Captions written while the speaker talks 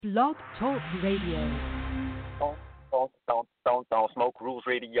Blog Talk Radio. Don't smoke rules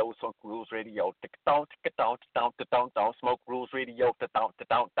radio, smoke rules radio. Don't smoke rules radio. Don't.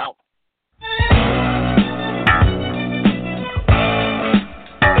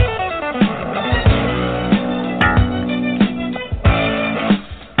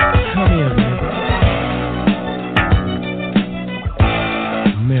 Come here, baby.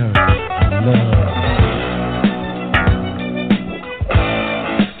 Mary, I love.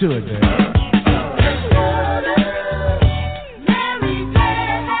 Do it, baby.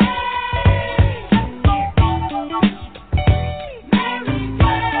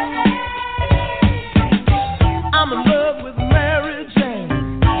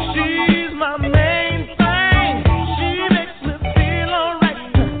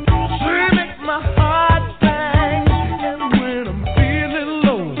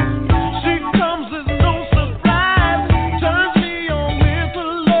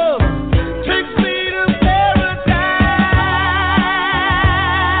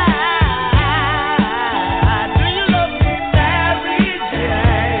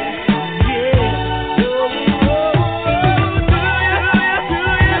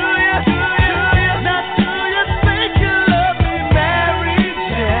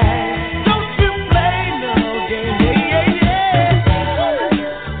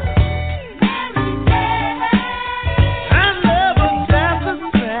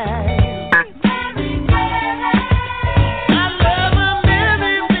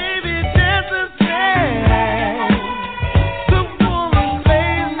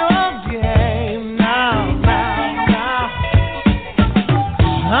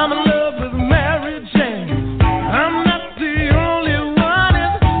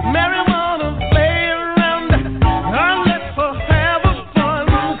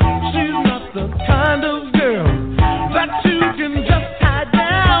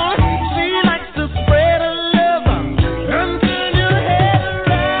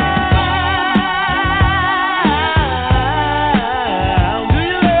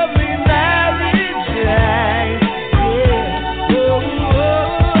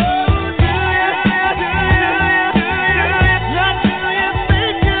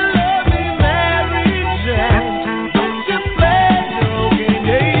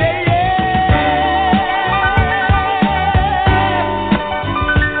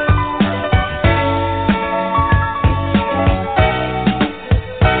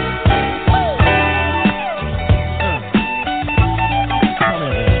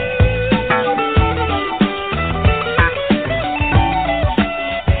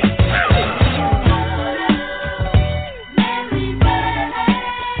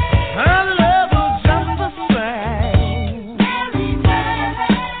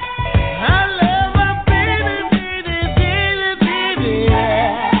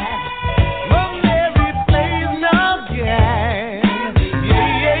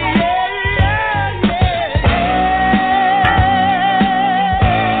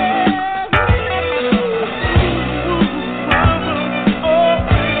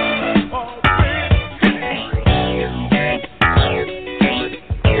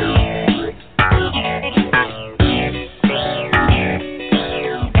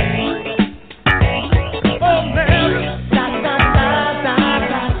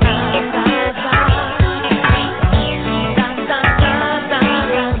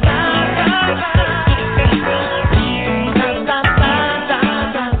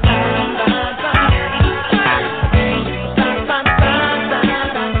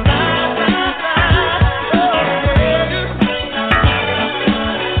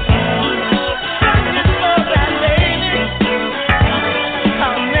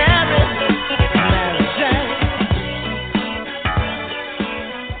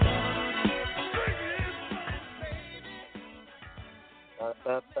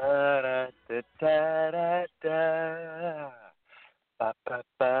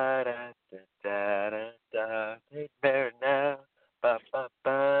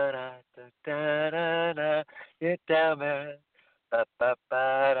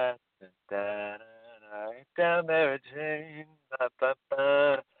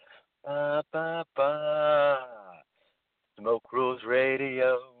 Smoke rules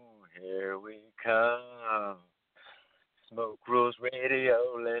radio, here we come. Smoke rules radio,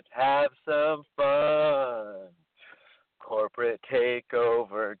 let's have some fun. Corporate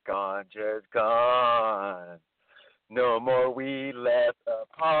takeover, ganja's gone. No more weed left,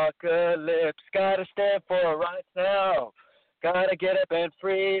 apocalypse. Gotta stand for rights now. Gotta get up and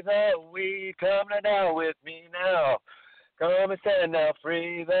free the weed. Come now with me now. Come and stand now,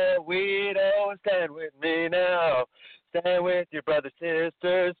 free the weed. Oh, and stand with me now. Stand with your brothers,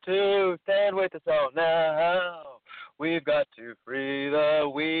 sisters, too. Stand with us all now. We've got to free the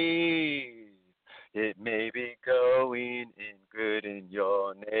weed. It may be going in good in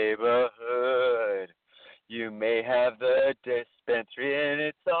your neighborhood. You may have the dispensary and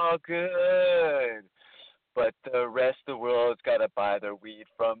it's all good. But the rest of the world's got to buy their weed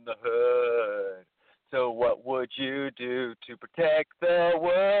from the hood. So what would you do to protect the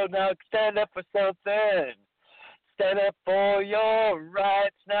world? Now stand up for something. Stand up for your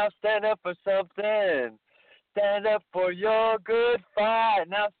rights. Now stand up for something. Stand up for your good fight.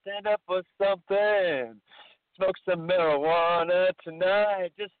 Now stand up for something. Smoke some marijuana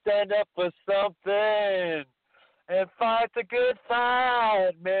tonight. Just stand up for something. And fight the good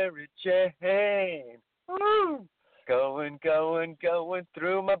fight, Mary Jane. Woo! Going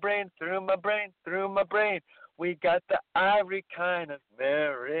through my brain. We got the ivory kind of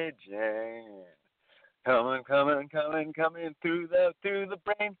Mary Jane. Coming through the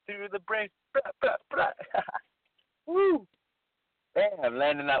brain. Blah, blah, blah. Woo! Damn,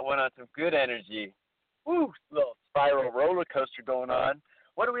 landing that one on some good energy. Woo! Little spiral roller coaster going on.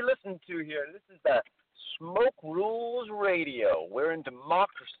 What are we listening to here? This is the Smoke Rules Radio. We're in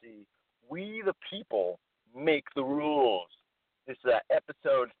democracy. We the people make the rules. This is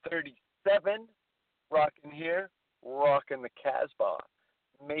episode 37. Rocking here, rocking the Casbah,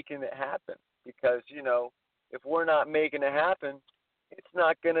 making it happen. Because, you know, if we're not making it happen, it's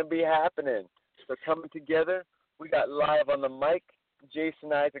not going to be happening. So coming together, we got live on the mic,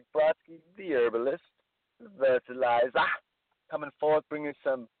 Jason Isaac Brodsky, the herbalist, Vertilizer, coming forth, bringing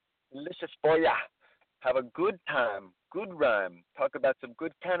some delicious for ya. Have a good time, good rhyme, talk about some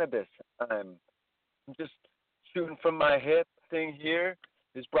good cannabis. I'm just shooting from my hip. Thing here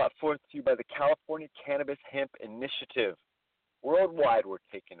is brought forth to you by the California Cannabis Hemp Initiative. Worldwide, we're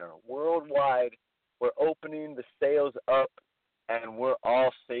taking her. Worldwide, we're opening the sails up, and we're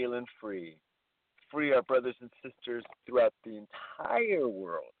all sailing free. Free our brothers and sisters throughout the entire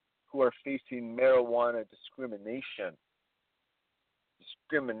world who are facing marijuana discrimination.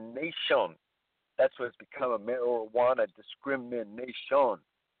 Discrimination. That's what's become a marijuana discrimination.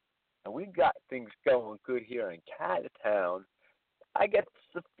 And we got things going good here in Cali-town. I get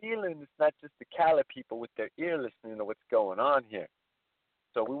the feeling it's not just the Cali people with their ear listening to what's going on here.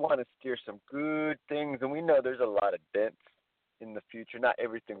 So we want to steer some good things, and we know there's a lot of dents in the future. Not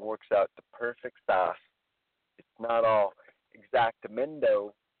everything works out the perfect sauce. It's not all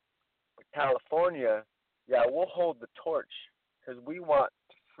exactamendo. But California, yeah, we'll hold the torch because we want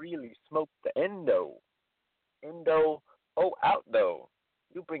to freely smoke the endo. Endo, oh, out, though.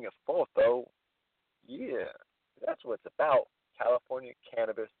 You bring it forth, though. Yeah, that's what it's about. California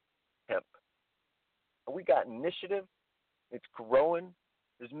Cannabis Hemp. And we got initiative. It's growing.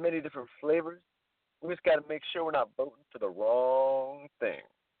 There's many different flavors. We just got to make sure we're not voting for the wrong thing.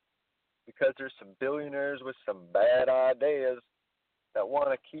 Because there's some billionaires with some bad ideas that want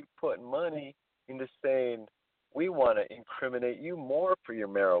to keep putting money into saying, we want to incriminate you more for your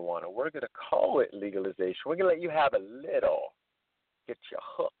marijuana. We're going to call it legalization. We're going to let you have a little. Get you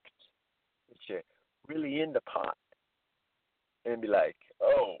hooked. Get you really into pot. And be like,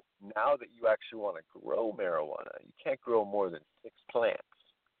 oh, now that you actually want to grow marijuana, you can't grow more than 6 plants.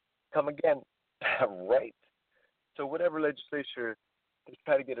 Come again, right? So whatever legislature they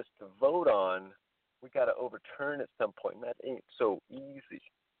try to get us to vote on, we got to overturn at some point. And that ain't so easy.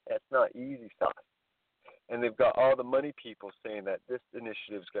 That's not easy sauce. And they've got all the money people saying that this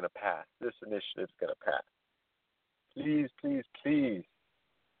initiative's going to pass. This initiative's going to pass. Please, please, please,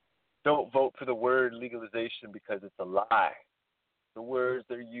 don't vote for the word legalization because it's a lie. The words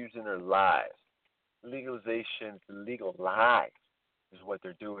they're using are lies. Legalization to legalize is what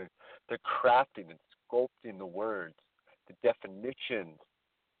they're doing. They're crafting and sculpting the words, the definitions,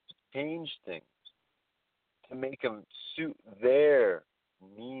 to change things, to make them suit their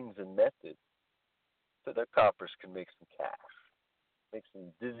means and methods so their coppers can make some cash, make some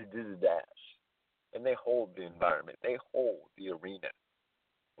dizzy dash. And they hold the environment. They hold the arena.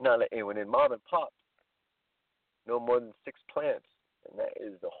 Not let anyone in mom and pop, no more than 6 plants. And that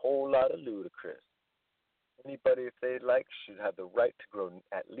is a whole lot of ludicrous. Anybody, if they like, should have the right to grow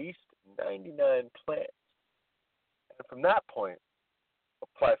at least 99 plants. And from that point,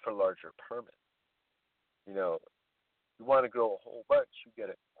 apply for larger permits. You know, you want to grow a whole bunch, you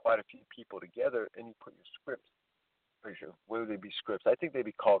get quite a few people together, and you put your scripts. What would they be scripts? I think they'd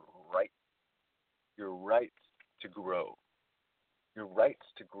be called rights. Your rights to grow. Your rights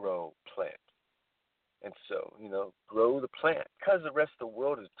to grow plants. And so, you know, grow the plant. Because the rest of the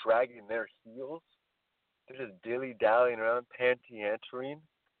world is dragging their heels, they're just dilly-dallying around, panty-answering.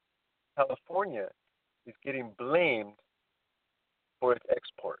 California is getting blamed for its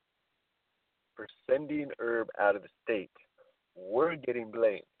export, for sending herb out of the state, we're getting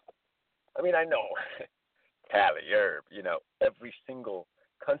blamed. I mean, I know Cali herb, every single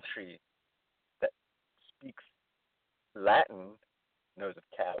country that speaks Latin knows of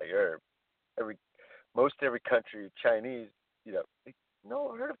Cali herb. Most every country, Chinese, they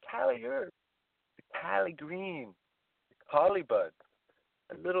know heard of Cali herb, the Cali green, the Cali bud,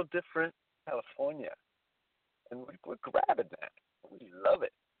 a little different California, and we're grabbing that. We love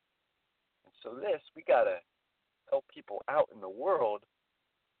it. And so we gotta help people out in the world.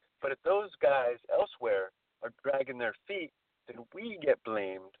 But if those guys elsewhere are dragging their feet, then we get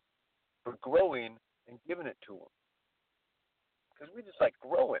blamed for growing and giving it to them. Because we just like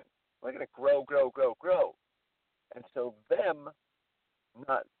growing. We're going to grow, grow, grow, grow. And so them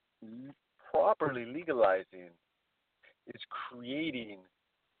not properly legalizing is creating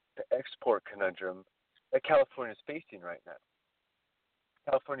the export conundrum that California is facing right now.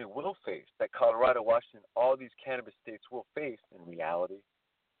 California will face, that Colorado, Washington, all these cannabis states will face in reality.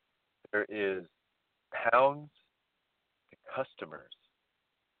 There is pounds to customers,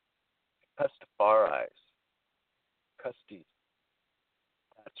 custofaris, custies.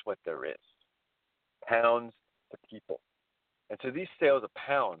 That's what there is. Pounds to people. And so these sales of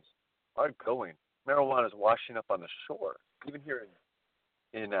pounds are going. Marijuana is washing up on the shore, even here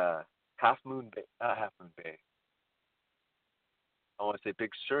in Half Moon Bay, not Half Moon Bay. I want to say Big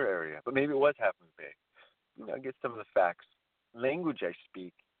Sur area, but maybe it was Half Moon Bay. Get some of the facts. Language I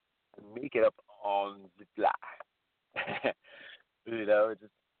speak and make it up on the fly. It's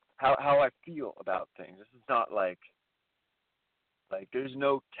just how I feel about things. This is not like there's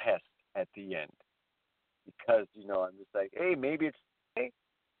no test at the end because, I'm just like, hey, maybe it's this way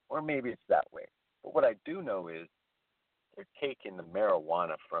or maybe it's that way. But what I do know is they're taking the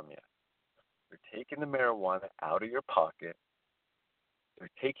marijuana from you. They're taking the marijuana out of your pocket.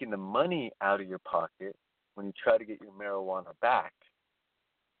 They're taking the money out of your pocket when you try to get your marijuana back.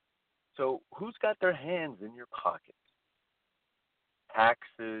 So who's got their hands in your pockets?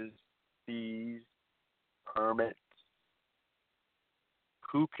 Taxes, fees, permits.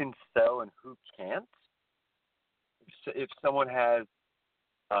 Who can sell and who can't? If someone has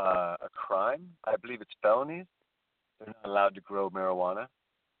a crime, I believe it's felonies, they're not allowed to grow marijuana.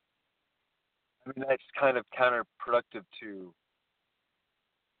 I mean, that's kind of counterproductive to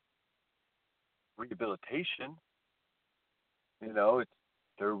rehabilitation.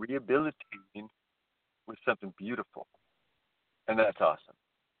 They're rehabilitating with something beautiful, and that's awesome.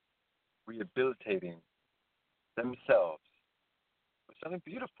 Rehabilitating themselves with something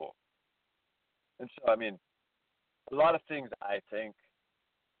beautiful. And so, a lot of things I think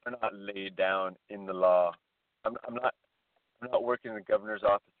are not laid down in the law. I'm not working in the governor's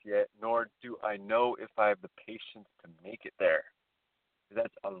office yet, nor do I know if I have the patience to make it there.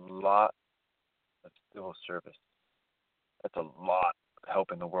 That's a lot of civil service. That's a lot of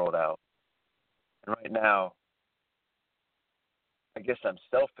helping the world out. And right now, I guess I'm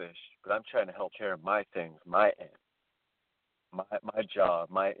selfish, but I'm trying to help care of my things, my end, my job,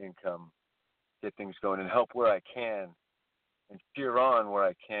 my income, get things going and help where I can and cheer on where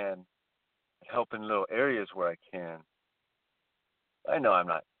I can and help in little areas where I can. I know I'm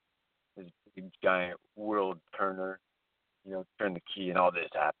not this big, giant world turner, turn the key and all this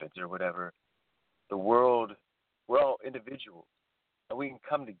happens or whatever. The world, we're all individuals, and we can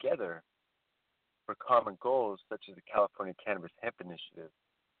come together for common goals such as the California Cannabis Hemp Initiative,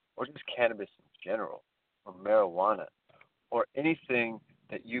 or just cannabis in general, or marijuana, or anything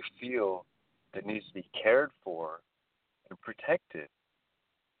that you feel that needs to be cared for and protected,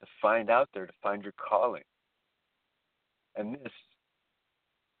 to find out there, to find your calling. And this,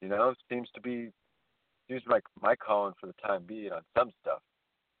 seems like my calling for the time being on some stuff.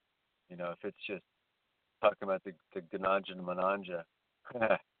 If it's just talking about the Gananja and Mananja,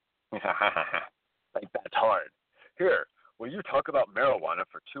 like that's hard. Here, will you talk about marijuana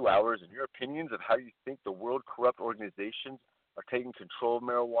for 2 hours and your opinions of how you think the world corrupt organizations are taking control of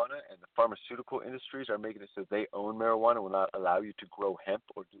marijuana and the pharmaceutical industries are making it so they own marijuana and will not allow you to grow hemp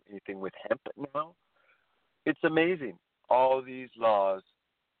or do anything with hemp now? It's amazing. All these laws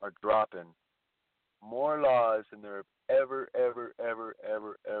are dropping. More laws than there have ever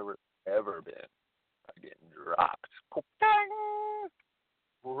been are getting dropped.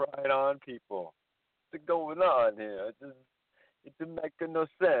 Right on, people. What's going on here? It didn't make no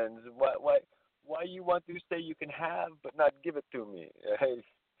sense. Why you want to say you can have but not give it to me? Hey,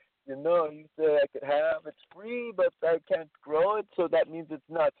 you say I could have, it's free, but I can't grow it, so that means it's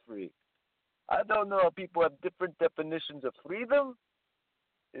not free. I don't know if people have different definitions of freedom.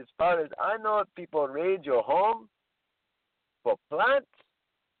 As far as I know, if people raid your home, For plants,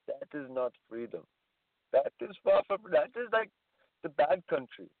 that is not freedom. That is far from. That is like the bad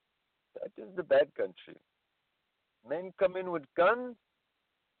country. That is the bad country. Men come in with guns.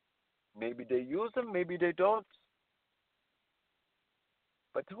 Maybe they use them, maybe they don't.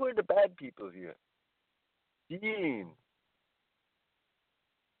 But who are the bad people here? Dean,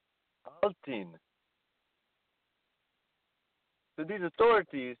 Altin. So these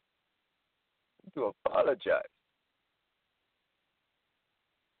authorities need to apologize.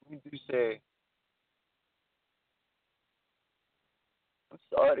 Need to say, I'm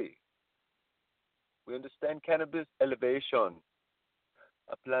sorry. We understand cannabis elevation,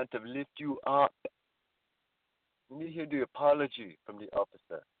 a plant to lift you up. We need to hear the apology from the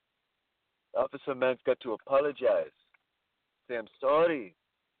officer. The officer man's got to apologize. Say, I'm sorry.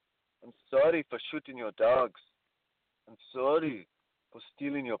 I'm sorry for shooting your dogs. I'm sorry for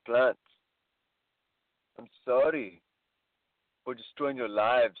stealing your plants. I'm sorry for destroying your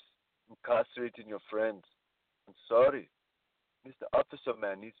lives, incarcerating your friends. I'm sorry. Mr. Officer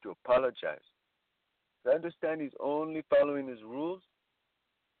Man needs to apologize. I understand he's only following his rules.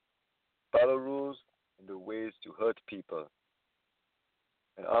 Follow rules and the ways to hurt people.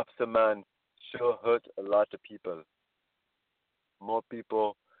 And Officer Man sure hurt a lot of people. More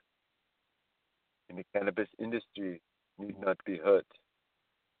people in the cannabis industry need not be hurt.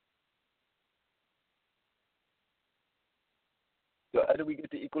 So how do we get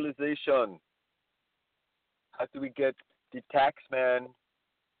the equalization? How do we get the tax man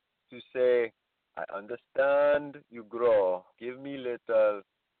to say, I understand you grow, give me little,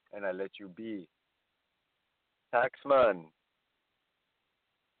 and I let you be. Taxman,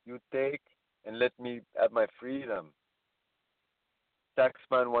 you take and let me have my freedom.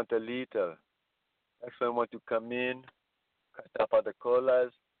 Taxman want a little. Taxman want to come in, cut off all the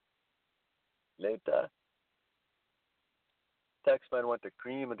colas. Later. Taxman want the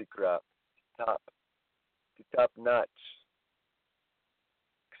cream of the crop, the top notch.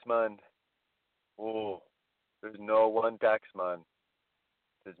 Taxman, oh, there's no one taxman.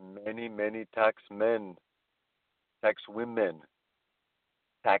 There's many, many tax men, tax women,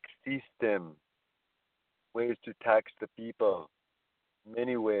 tax system, ways to tax the people,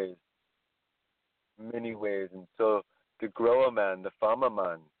 many ways. And so the grower man, the farmer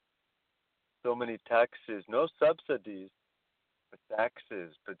man, so many taxes, no subsidies, but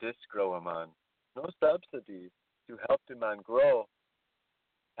taxes for this grower man, no subsidies to help the man grow,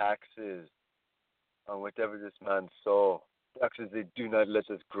 taxes on whatever this man sow. Taxes, they do not let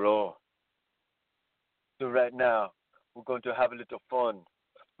us grow. So right now, we're going to have a little fun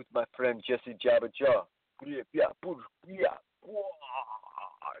with my friend Jesse Jabberjaw. Jabberjaw.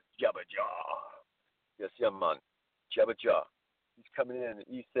 Yes, yeah, man. Jabberjaw. He's coming in and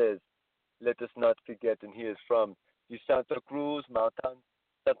he says, let us not forget, and he is from the Santa Cruz Mountain.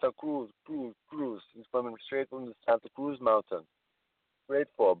 Santa Cruz. He's coming straight from the Santa Cruz Mountain. Straight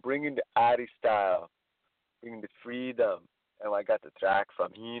for bringing the Addy style, bringing the freedom. And I got the track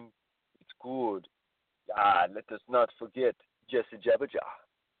from him. It's good. Yeah, let us not forget Jesse Jabberjaw.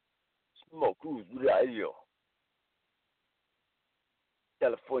 Smoke Cruz Radio.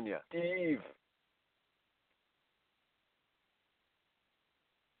 California. Steve.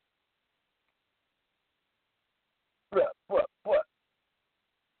 What?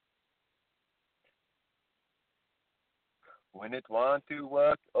 When it want to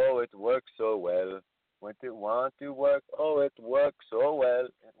work, oh, it works so well. When it want to work, oh, it works so well.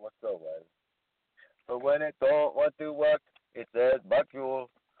 It works so well. But when it don't want to work, it says, but you.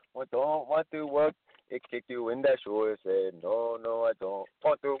 When it don't want to work, it kick you in the shoe. It say, no, I don't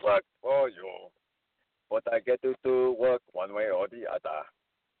want to work for you. But I get to do work one way or the other.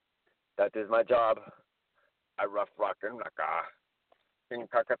 That is my job. I rough rock and rocka.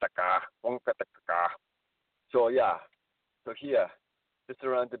 So yeah. So here, just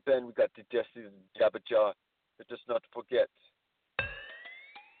around the bend, we got the Jesse Jabberjaw. Let us not forget.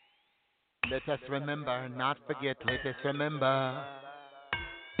 Let us remember, not forget. Let us remember.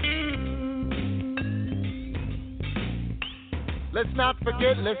 Let's not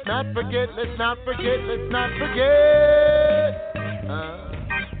forget. Let's not forget. Let's not forget. Let's not forget.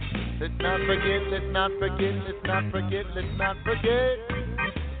 Let's not forget. Let's not forget. Let's not forget. Let's not forget.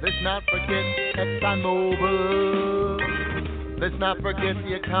 Let's not forget ExxonMobil. Let's not forget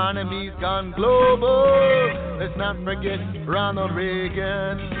the economy's gone global. Let's not forget Ronald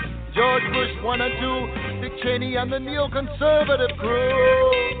Reagan, George Bush 1 and 2, Dick Cheney and the neoconservative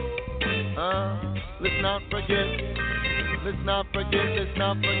crew. Let's not forget. Let's not forget. Let's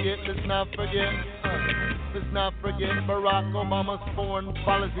not forget. Let's not forget. Let's not forget Barack Obama's foreign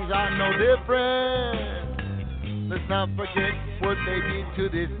policies are no different. Let's not forget what they did to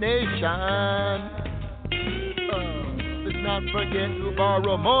this nation. Let's not forget to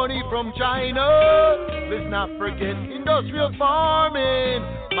borrow money from China. Let's not forget industrial farming.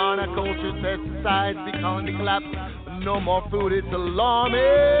 Monoculture, pesticides, the economy collapse. No more food, it's alarming.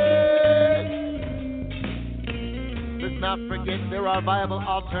 Let's not forget there are viable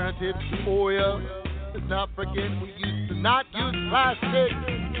alternatives to oil. Let's not forget we used to not use plastic.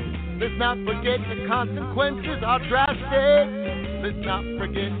 Let's not forget the consequences are drastic. Let's not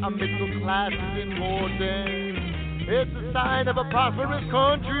forget our middle class is important. It's a sign of a prosperous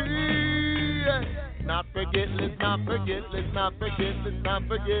country. Let's not forget, let's not forget, let's not forget, let's not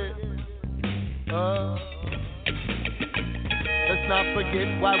forget. Let's not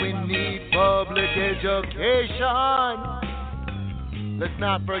forget why we need public education. Let's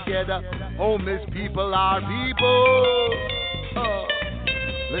not forget homeless people are people.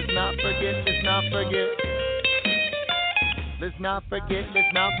 Let's not forget, let's not forget. Let's not forget,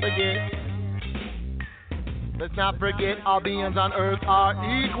 let's not forget. Let's not forget all beings on earth are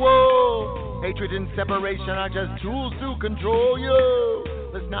equal. Hatred and separation are just tools to control you.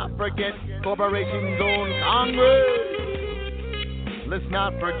 Let's not forget corporations own Congress. Let's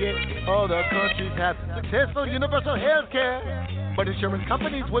not forget other countries have successful universal health care, but insurance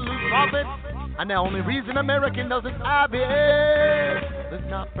companies will lose profits, and the only reason American doesn't have it. Let's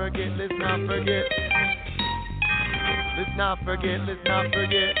not forget, let's not forget. Let's not forget, let's not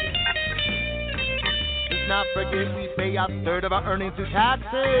forget. Let's not forget we pay a third of our earnings to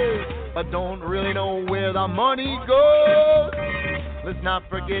taxes, but don't really know where the money goes. Let's not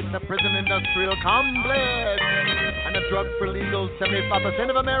forget the prison industrial complex and the drugs for legal. 75%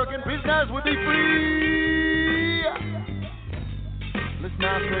 of American prisoners would be free. Let's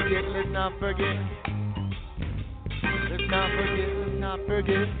not forget, let's not forget. Let's not forget, let's not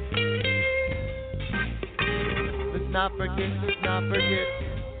forget. Let's not forget, let's not forget.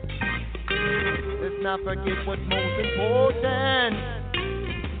 Let's not forget what's most important.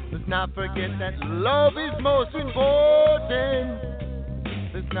 Let's not forget that love is most important.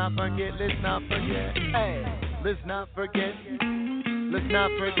 Let's not forget, let's not forget. Hey, let's not forget. Let's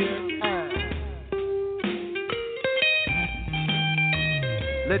not forget.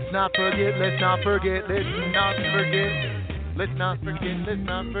 Let's not forget, let's not forget, let's not forget. Let's not forget, let's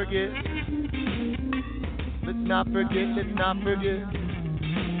not forget. Let's not forget, let's not forget.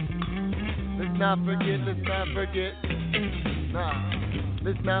 Let's not forget, let's not forget. Nah.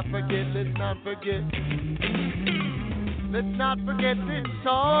 Let's not forget, let's not forget. Let's not forget this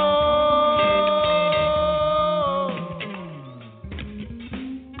song.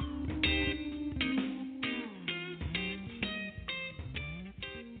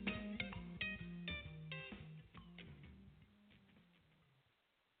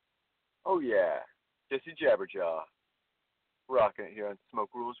 Oh yeah, Jesse Jabberjaw, rocking it here on Smoke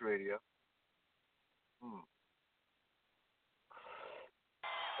Rules Radio.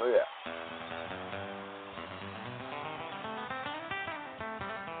 Oh yeah.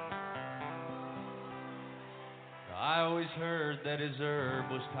 I always heard that his herb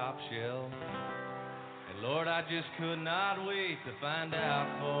was top shelf, and Lord, I just could not wait to find out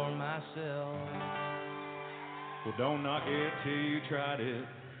for myself. Well, don't knock it till you tried it,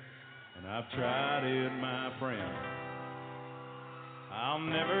 and I've tried it, my friend. I'll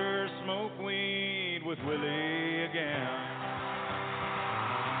never smoke weed with Willie again.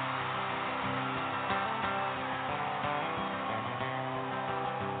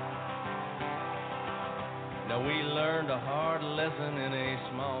 Now we learned a hard lesson in a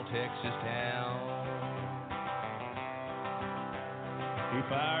small Texas town. He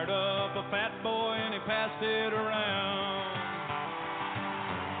fired up a fat boy and he passed it around.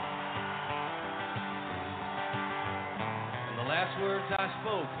 And the last words I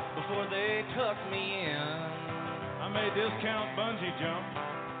spoke before they tucked me in, I may discount bungee jump,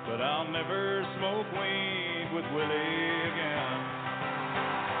 but I'll never smoke weed with Willie again.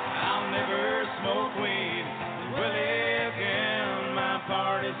 I'll never smoke weed with Willie again. My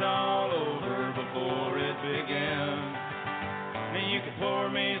party's all over before it begins. Now you can pour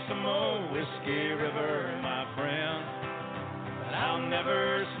me some more Whiskey River, my friend, but I'll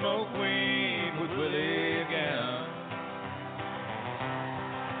never smoke weed with Willie again.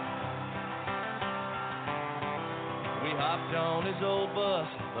 We hopped on his old bus,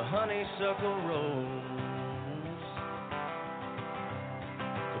 the Honeysuckle Rose.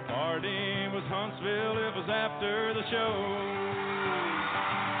 The party was Huntsville, it was after the show.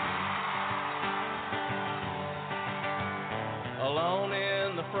 Alone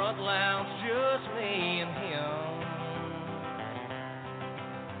in the front lounge, just me and him.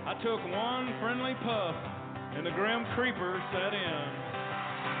 I took one friendly puff, and the grim creeper set in.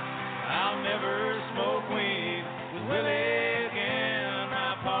 I'll never smoke weed with Willie again.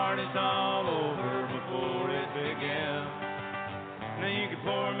 My party's all over before it begins. Now you can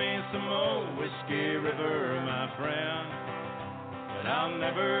pour me some more Whiskey River, my friend, but I'll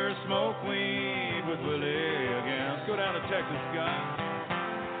never smoke weed with Willie again. Let's go down to Texas, guys.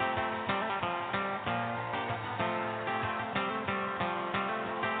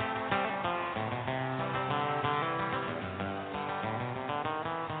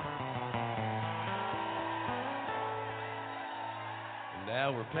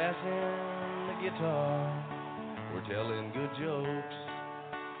 Now we're passing the guitar, we're telling good jokes.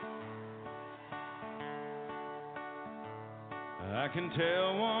 I can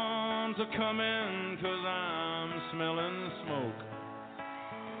tell one's a comin' 'cause I'm smelling smoke.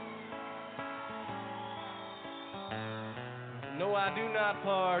 No, I do not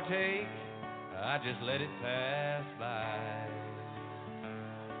partake, I just let it pass by.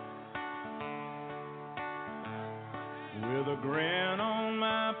 With a grin on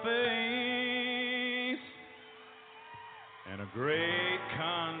my face and a great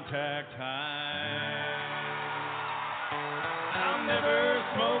contact high, I'll never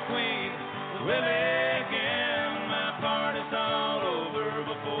smoke weed with Willie again. My party's all over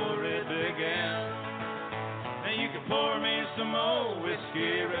before it began. Now you can pour me some more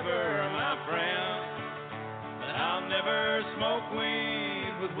Whiskey River, my friend, but I'll never smoke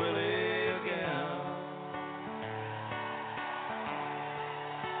weed with Willie again.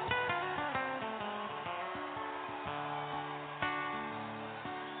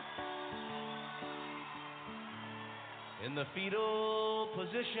 In the fetal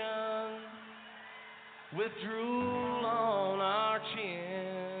position, with drool on our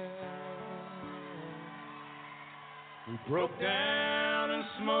chin, we broke down and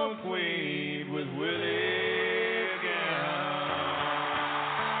smoked weed with Willie again.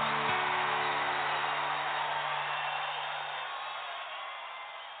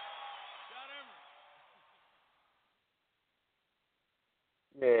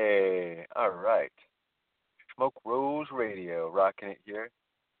 Yay! All right. Smoke Rose Radio, rocking it here.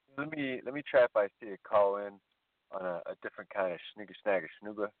 Let me try if I see a call in on a different kind of snigger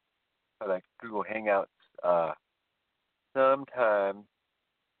snooga, like Google Hangouts. Sometimes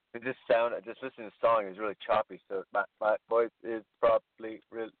just listening to the song is really choppy, so my voice is probably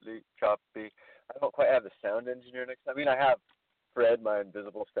really choppy. I don't quite have the sound engineer next time. I mean, I have Fred, my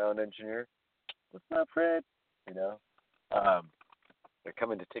invisible sound engineer. What's up, Fred? You know, they're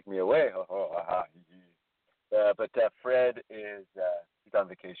coming to take me away. But Fred is he's on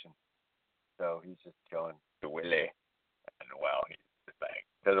vacation, so he's just going to Willie, and well, he's just like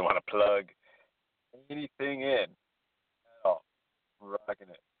doesn't want to plug anything in at all. Rocking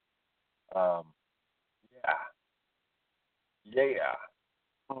it. Yeah.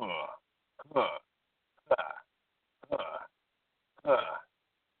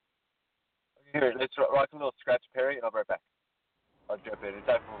 Here, let's rock a little Scratch Perry, and I'll be right back. I'll jump in. It's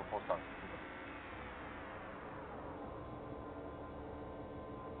time for the full song.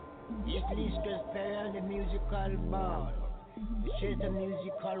 Yes, Scratch Perry on the musical bar. It's a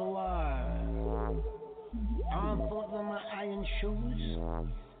musical war. I'm put on my iron shoes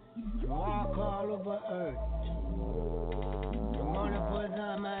and walk all over earth. I'm gonna put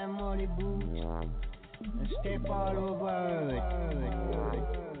on my muddy boots and step all over earth.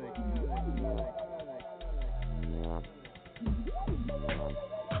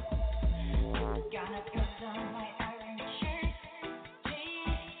 Gonna put on my iron shirt,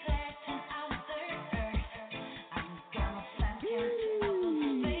 G-Flatten out the earth. I'm gonna plant into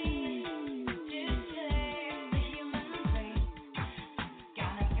open space to save the human race.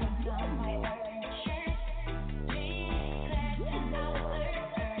 Gonna put on my iron shirt, G-Flatten out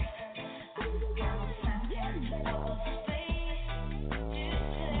the earth. I'm gonna plant into open space to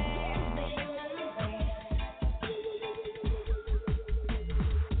save the human race.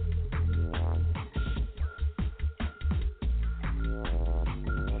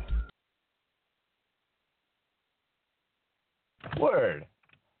 Word.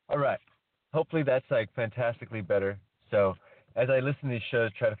 All right. Hopefully that's like fantastically better. So as I listen to these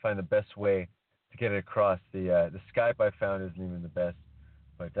shows, try to find the best way to get it across. The Skype I found isn't even the best,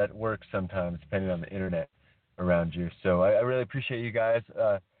 but that works sometimes depending on the internet around you. So I really appreciate you guys,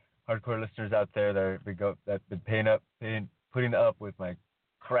 hardcore listeners out there that have been putting up with my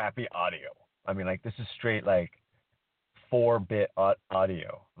crappy audio. I mean, like this is straight like 4-bit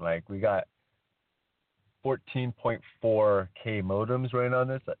audio. Like we got 14.4K modems running on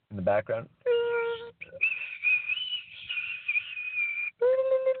this in the background.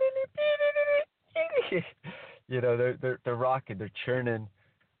 they're rocking, they're churning.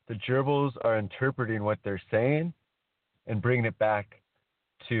 The gerbils are interpreting what they're saying and bringing it back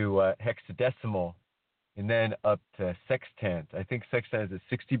to hexadecimal and then up to sextant. I think sextant is a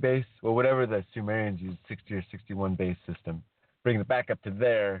 60 base, well, whatever the Sumerians used, 60 or 61 base system. Bringing it back up to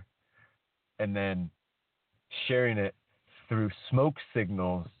there and then sharing it through smoke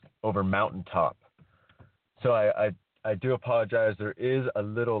signals over mountaintop. So I do apologize. There is a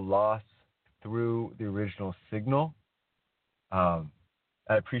little loss through the original signal. I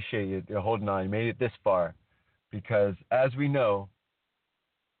appreciate you holding on. You made it this far because, as we know,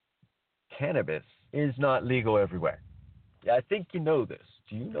 cannabis is not legal everywhere. Yeah, I think you know this.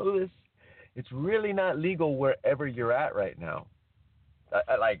 Do you know this? It's really not legal wherever you're at right now.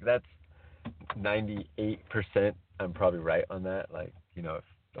 That's 98%. I'm probably right on that. Like, if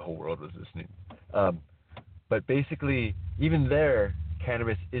the whole world was listening. But basically, even there,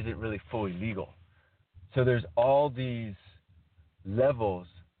 cannabis isn't really fully legal. So there's all these levels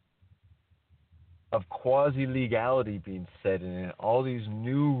of quasi-legality being set in it, all these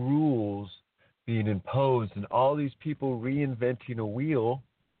new rules being imposed, and all these people reinventing a wheel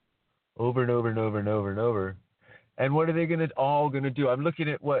over and over and over and over and over. And what are they all going to do? I'm looking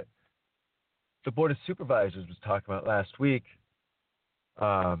at what the Board of Supervisors was talking about last week,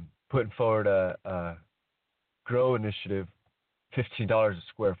 putting forward a grow initiative, $15 a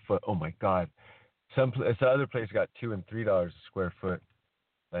square foot. Oh my God. Some other place got $2 and $3 a square foot,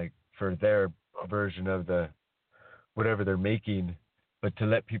 like for their version of the whatever they're making, but to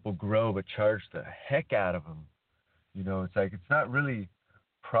let people grow, but charge the heck out of them. It's like it's not really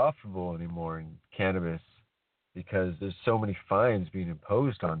profitable anymore in cannabis because there's so many fines being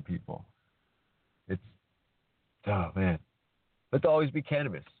imposed on people. Oh man, but there'll always be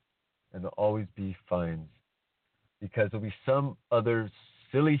cannabis, and there'll always be fines because there'll be some other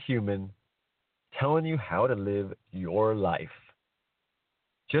silly human telling you how to live your life.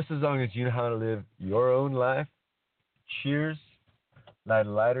 Just as long as you know how to live your own life, cheers, light a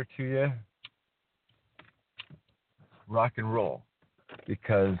lighter to you, rock and roll.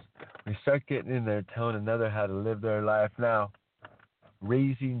 Because we start getting in there telling another how to live their life now,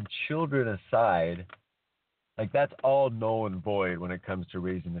 raising children aside, like that's all null and void when it comes to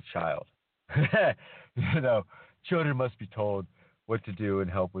raising a child. Children must be told what to do and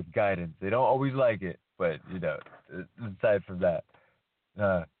help with guidance. They don't always like it, but aside from that,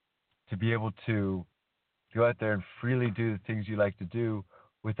 to be able to go out there and freely do the things you like to do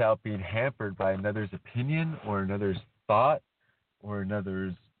without being hampered by another's opinion or another's thought or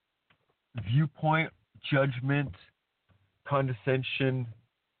another's viewpoint, judgment, condescension,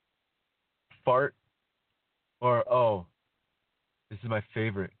 fart, or, oh, this is my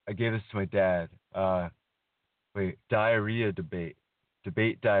favorite. I gave this to my dad. Diarrhea debate.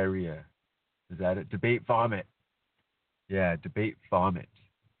 Debate diarrhea. Is that it? Debate vomit. Yeah, debate vomit.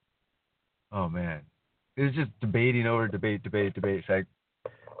 Oh, man. It's just debating over debate. It's like,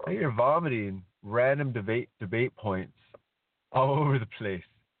 you're vomiting random debate points all over the place.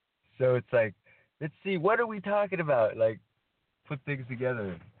 So it's like, let's see, what are we talking about? Like, put things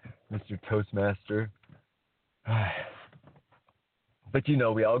together, Mr. Toastmaster. But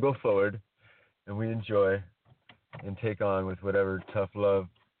we all go forward and we enjoy and take on with whatever tough love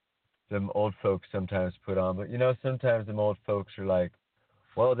them old folks sometimes put on. But sometimes them old folks are like,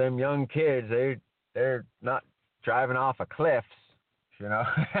 well, them young kids, they're not driving off of cliffs,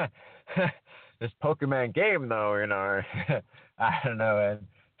 This Pokemon game, though, I don't know, man.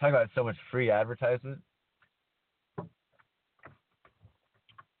 Talk about so much free advertisement.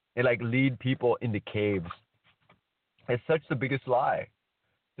 They lead people into caves. It's such the biggest lie.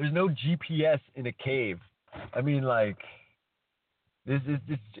 There's no GPS in a cave. I mean,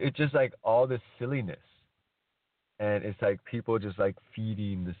 it's just all this silliness. And it's people just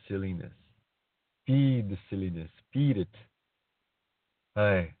feeding the silliness. Feed the silliness. Feed it.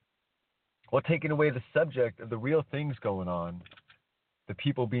 Hey. Well, taking away the subject of the real things going on, the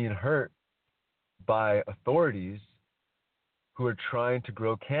people being hurt by authorities who are trying to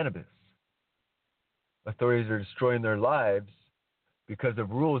grow cannabis. Authorities are destroying their lives because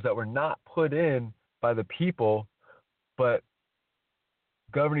of rules that were not put in by the people, but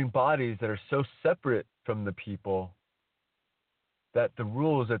governing bodies that are so separate from the people that the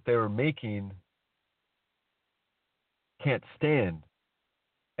rules that they were making can't stand.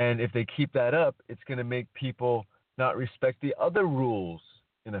 And if they keep that up, it's going to make people not respect the other rules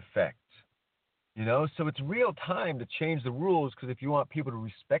in effect. So it's real time to change the rules, because if you want people to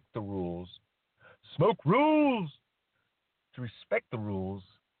respect the rules, smoke rules, to respect the rules,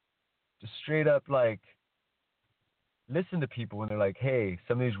 just straight up listen to people when they're like, hey,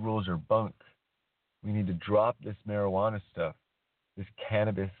 some of these rules are bunk. We need to drop this marijuana stuff, this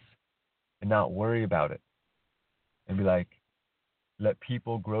cannabis, and not worry about it. And be like, let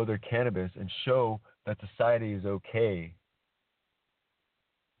people grow their cannabis and show that society is okay.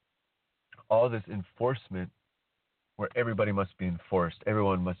 All this enforcement where everybody must be enforced,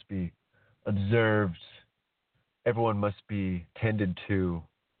 everyone must be observed, everyone must be tended to,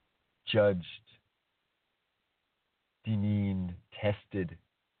 judged, demeaned, tested,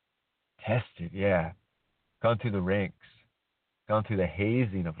 yeah. Gone through the ranks, gone through the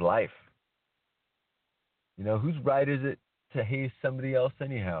hazing of life. You know, whose right is it to haze somebody else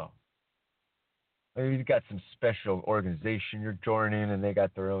anyhow? I mean, you've got some special organization you're joining and they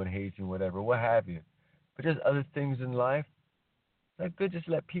got their own hazing, whatever, what have you. But just other things in life, it's not good just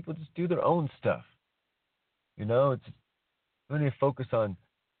let people just do their own stuff. You know, it's we need to focus on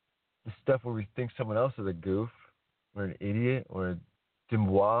the stuff where we think someone else is a goof or an idiot or a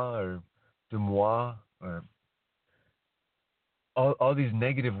demois or all these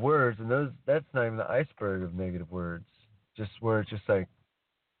negative words, and that's not even the iceberg of negative words. Just where it's just like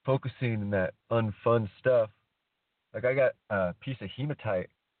focusing on that unfun stuff. Like I got a piece of hematite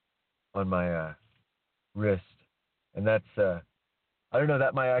on my wrist, and that's I don't know,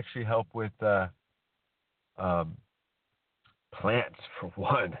 that might actually help with plants for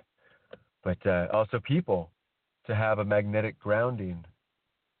one, but also people to have a magnetic grounding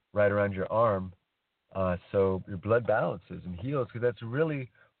right around your arm, so your blood balances and heals, because that's really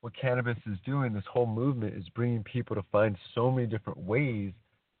what cannabis is doing. This whole movement is bringing people to find so many different ways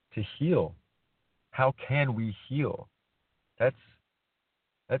to heal. How can we heal? That's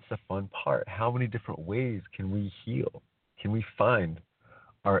the fun part. How many different ways can we heal? Can we find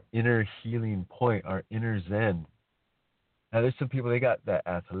our inner healing point, our inner zen? Now, there's some people, they got that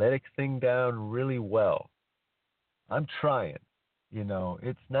athletic thing down really well. I'm trying. You know,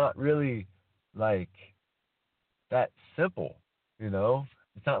 it's not really like that simple, you know?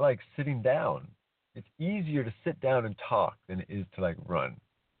 It's not like sitting down. It's easier to sit down and talk than it is to like run,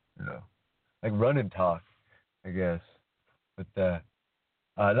 you know? Like run and talk, I guess. But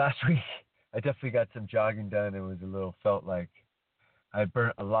last week, I definitely got some jogging done. It was felt like I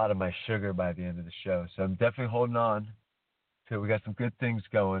burnt a lot of my sugar by the end of the show. So I'm definitely holding on to it. We got some good things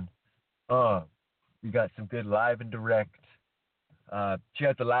going. We got some good live and direct. Check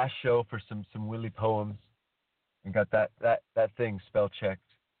out the last show for some Willie poems, and got that thing spell checked.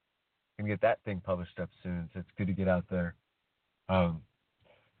 Gonna get that thing published up soon, so it's good to get out there. But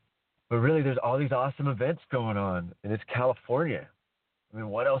really, there's all these awesome events going on, and it's California. I mean,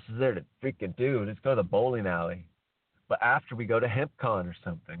 what else is there to freaking do? Let's go to the bowling alley. But after we go to HempCon or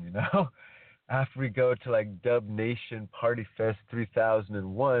something, you know? After we go to like Dub Nation Party Fest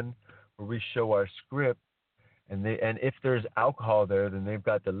 3001, where we show our script, and if there's alcohol there, then they've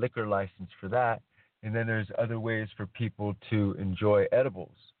got the liquor license for that. And then there's other ways for people to enjoy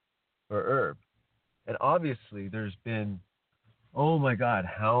edibles or herb. And obviously, there's been, oh my God,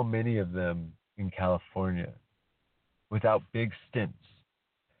 how many of them in California without big stints?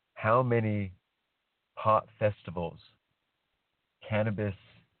 How many pot festivals, cannabis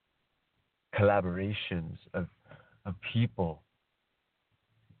collaborations of people?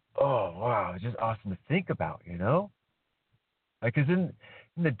 Oh, wow, it's just awesome to think about, you know? Like, because in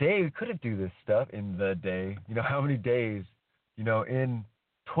the day, we couldn't do this stuff in the day. You know, how many days, you know, in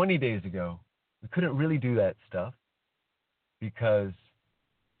 20 days ago, we couldn't really do that stuff because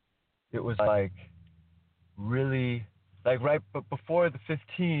it was like really, like right but before the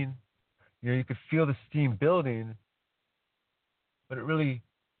 15, you know, you could feel the steam building, but it really,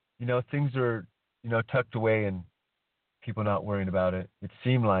 you know, things are, you know, tucked away and people not worrying about it. It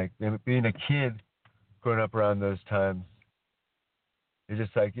seemed like, being a kid growing up around those times, it's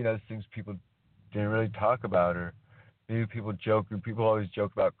just like, you know, things people didn't really talk about, or maybe people always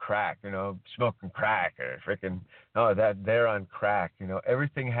joke about crack, you know, smoking crack, or freaking, oh, that they're on crack, you know.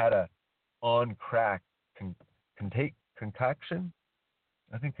 Everything had a on crack concoction,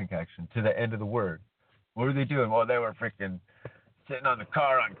 I think concoction, to the end of the word. What were they doing? Well, they were freaking sitting on the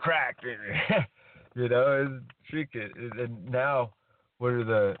car on crack, you know, it's freaking. And now, what are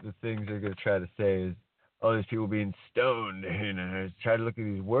the things they're going to try to say is, oh, there's people being stoned, you know, try to look at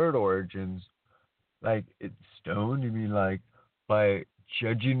these word origins. Like, it's stoned? You mean like by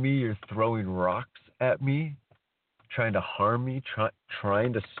judging me, you're throwing rocks at me, trying to harm me,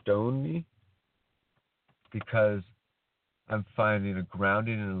 trying to stone me? Because I'm finding a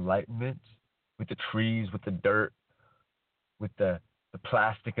grounding and enlightenment with the trees, with the dirt, with the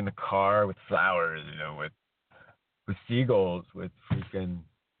plastic in the car, with flowers, you know, with seagulls, with freaking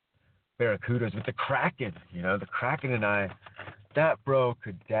barracudas, with the Kraken, you know, the Kraken and I, that bro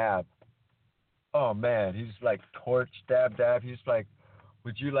could dab oh man, he's like torch, dab, dab. He's like,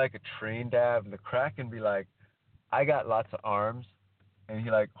 would you like a train dab? And the crack can be like, I got lots of arms. And he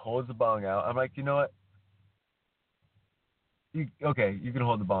like holds the bong out. I'm like, you know what? Okay, you can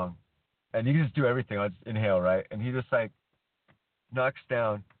hold the bong. And you can just do everything. I'll just inhale, right? And he just like knocks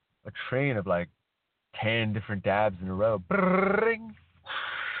down a train of like 10 different dabs in a row. Brrring.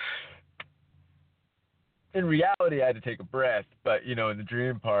 In reality, I had to take a breath, but you know, in the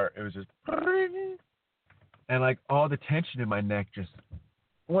dream part, it was just brrring. And like all the tension in my neck just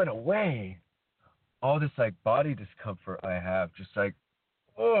went away. All this like body discomfort I have just like,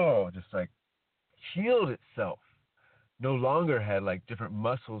 just like healed itself. No longer had like different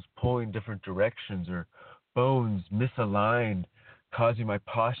muscles pulling different directions or bones misaligned, causing my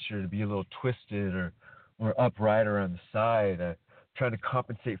posture to be a little twisted or upright or on the side, trying to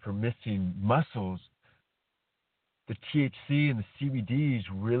compensate for missing muscles. The THC and the CBDs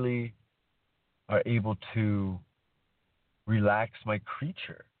really are able to relax my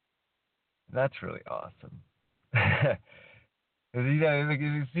creature. That's really awesome. You know,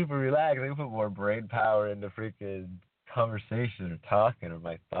 it's super relaxed. I can put more brain power into freaking conversation or talking or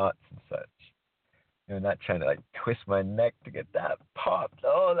my thoughts and such. You know, not trying to like twist my neck to get that pop.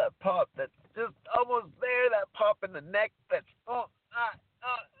 Oh, that pop that's just almost there. That pop in the neck. That's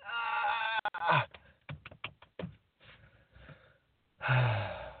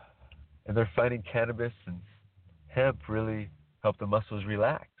And they're finding cannabis and hemp really help the muscles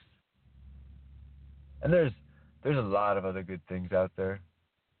relax. And there's a lot of other good things out there.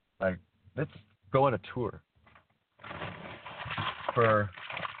 Like, let's go on a tour. For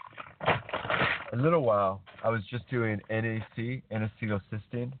a little while, I was just doing NAC,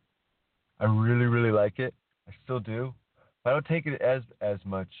 N-acetylcysteine. I really, really like it. I still do. But I don't take it as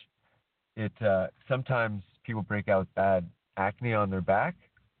much. It sometimes people break out with bad acne on their back.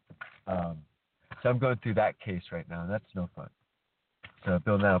 So I'm going through that case right now, and that's no fun. So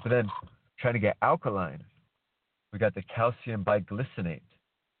building out. But then trying to get alkaline. We got the calcium biglycinate.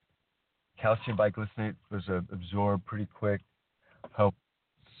 Calcium biglycinate was absorbed pretty quick, help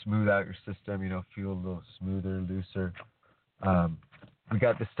smooth out your system, you know, feel a little smoother, looser. We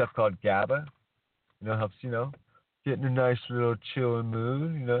got this stuff called GABA, you know, helps, you know, get in a nice little chilling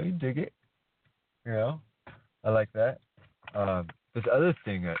mood, you know, you dig it, you know, I like that. This other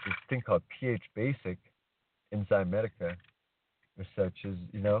thing, this thing called pH Basic, Enzyme Medica, or such is,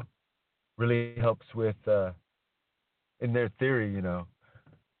 you know, really helps with, in their theory, you know,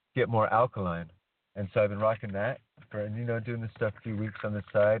 get more alkaline. And so I've been rocking that for, you know, doing this stuff a few weeks on the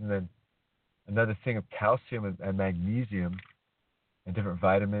side. And then another thing of calcium and magnesium and different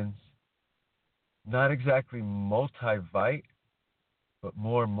vitamins. Not exactly multivite, but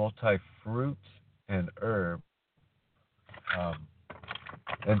more multi-fruit and herb.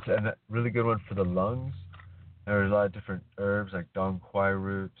 And a really good one for the lungs. There's a lot of different herbs like dong quai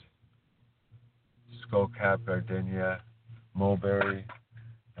root, skullcap, gardenia, mulberry,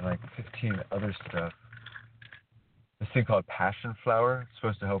 and like 15 other stuff. This thing called passion flower. It's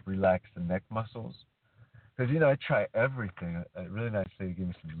supposed to help relax the neck muscles. Because, you know, I try everything. A really nice lady gave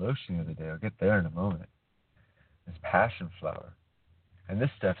me some lotion the other day. I'll get there in a moment. It's passion flower. And this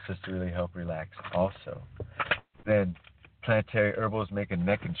stuff's supposed to really help relax also. Then planetary herbals make a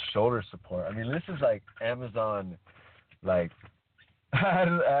neck and shoulder support. I mean, this is like Amazon, like, I had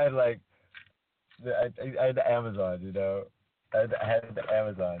Amazon, you know. I had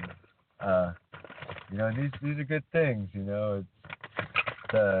Amazon. You know, these are good things, you know. It's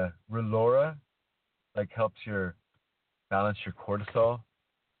the Relora, like, helps balance your cortisol.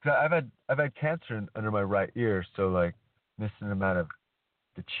 I've had cancer under my right ear, so like missing the amount of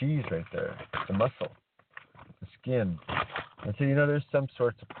the cheese right there, the muscle, the skin. And so, you know, there's some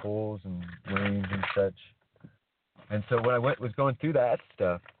sorts of pulls and veins and such. And so when I was going through that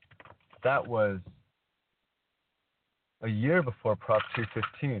stuff, that was a year before Prop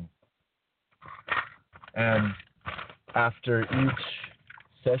 215. And after each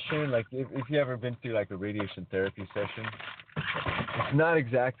session, like if you ever been through like a radiation therapy session, it's not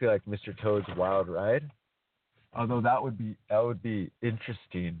exactly like Mr. Toad's Wild Ride, although that would be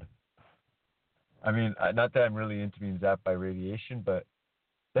interesting. I mean, not that I'm really into being zapped by radiation, but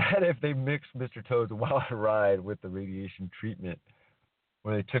that if they mixed Mr. Toad's Wild Ride with the radiation treatment,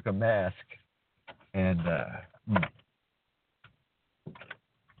 where they took a mask and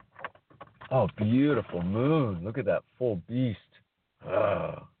oh, beautiful moon! Look at that full beast.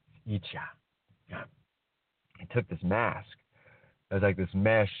 Oh, eat ya. Yeah. He took this mask. It was like this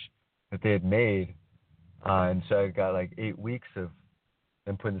mesh that they had made, and so I got like 8 weeks of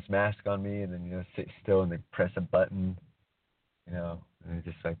them putting this mask on me, and then, you know, sit still and they press a button, you know, and it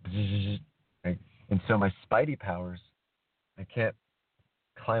just like And so my spidey powers, I can't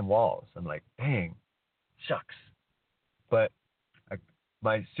climb walls. I'm like, dang, shucks. But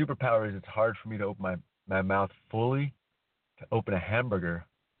my superpower is it's hard for me to open my mouth fully to open a hamburger.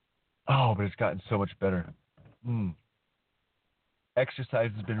 Oh, but it's gotten so much better.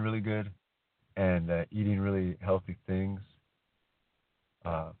 Exercise has been really good, and eating really healthy things.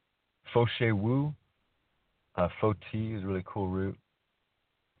 Fo Shei Wu, Fo Tea is a really cool root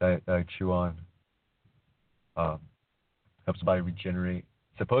that I chew on. Helps the body regenerate.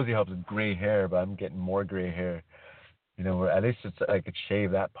 Supposedly helps with gray hair, but I'm getting more gray hair. You know, at least I could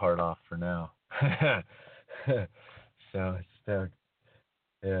shave that part off for now. So it's stoked.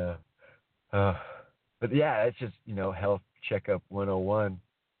 Yeah. But yeah, it's just, health checkup 101.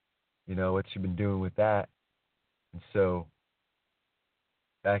 What you've been doing with that. And so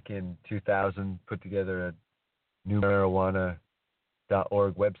back in 2000, put together a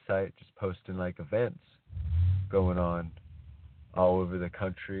newmarijuana.org website, just posting like events going on all over the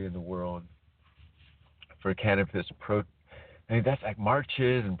country and the world for cannabis I mean, that's like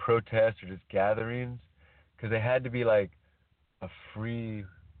marches and protests or just gatherings, because they had to be like a free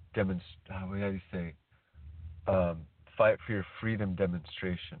how do you say? Fight for your freedom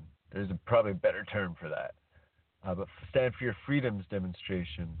demonstration. There's probably a better term for that. But stand for your freedoms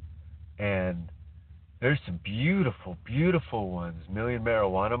demonstration. And there's some beautiful, beautiful ones. Million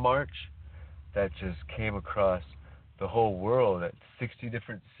Marijuana March that just came across the whole world at 60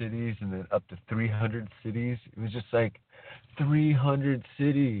 different cities and then up to 300 cities. It was just like 300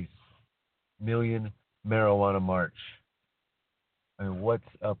 cities. Million Marijuana March. I mean, what's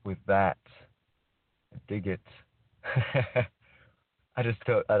up with that? I dig it. I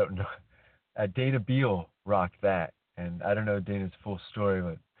don't know. Dana Beal rocked that. And I don't know Dana's full story,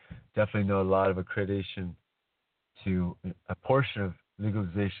 but definitely know a lot of accreditation to a portion of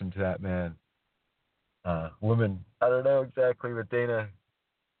legalization to that man. Woman, I don't know exactly, but Dana,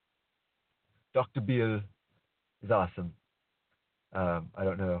 Dr. Beal is awesome. I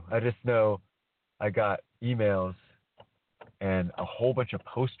don't know. I just know I got emails and a whole bunch of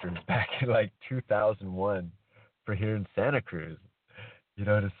posters back in like 2001 for here in Santa Cruz,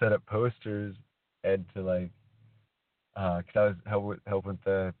 to set up posters and to like, because I was helping with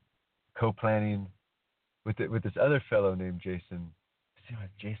the co-planning with this other fellow named Jason. Is he like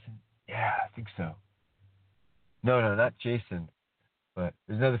Jason? Yeah, I think so. No, not Jason, but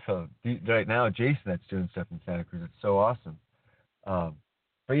there's another fellow right now, Jason, that's doing stuff in Santa Cruz. It's so awesome.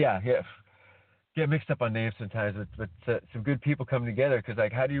 But yeah, get mixed up on names sometimes, but some good people come together, because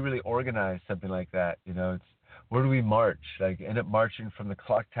like, how do you really organize something like that? It's where do we march? Like, end up marching from the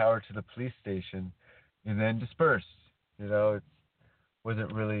clock tower to the police station, and then disperse. It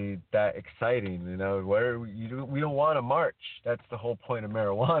wasn't really that exciting. We don't want to march. That's the whole point of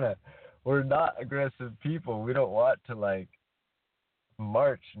marijuana. We're not aggressive people. We don't want to like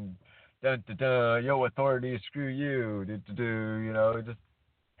march and dun dun dun, yo authority, screw you, just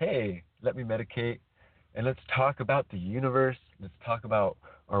hey, let me medicate, and let's talk about the universe. Let's talk about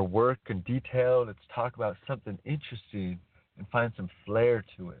our work in detail. Let's talk about something interesting and find some flair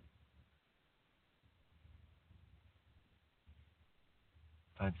to it.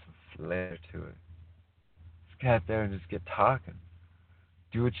 Find some flair to it. Let's get out there and just get talking.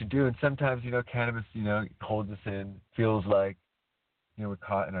 Do what you do. And sometimes, cannabis, holds us in, feels like, we're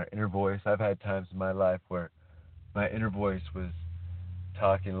caught in our inner voice. I've had times in my life where my inner voice was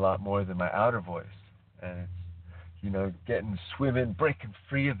talking a lot more than my outer voice. And it's, getting, swimming, breaking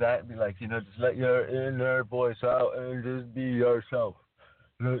free of that and be like, just let your inner voice out and just be yourself.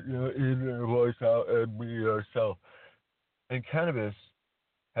 Let your inner voice out and be yourself. And cannabis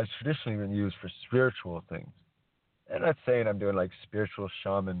has traditionally been used for spiritual things. I'm not saying I'm doing like spiritual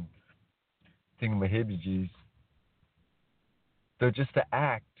shaman thingamajiggies. Though just the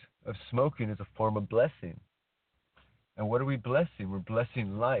act of smoking is a form of blessing. And what are we blessing? We're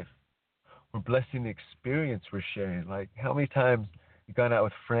blessing life. We're blessing the experience we're sharing. Like, how many times you've gone out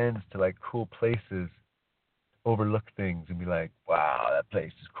with friends to like cool places, overlook things and be like, wow, that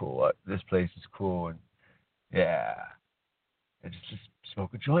place is cool. This place is cool. And yeah. And just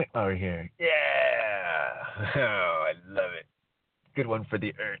smoke a joint over here. Yeah. Oh, I love it. Good one for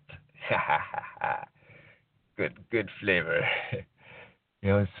the earth. Good flavor.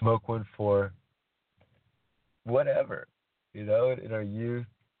 And smoke one for whatever. In our youth,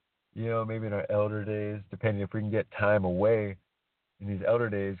 maybe in our elder days, depending if we can get time away in these elder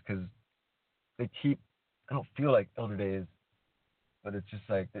days, because I don't feel like elder days, but it's just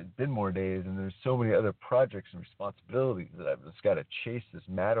like there's been more days, and there's so many other projects and responsibilities that I've just got to chase this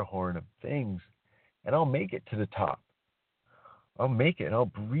Matterhorn of things, and I'll make it to the top. I'll make it, and I'll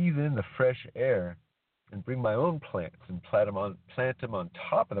breathe in the fresh air, and bring my own plants and plant them on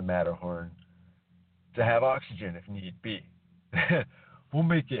top of the Matterhorn to have oxygen if need be. We'll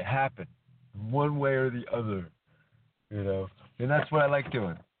make it happen one way or the other, you know. And that's what I like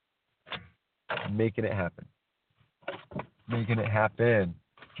doing. Making it happen. Making it happen.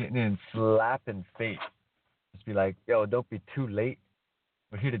 Getting in, slapping fate. Just be like, yo, don't be too late.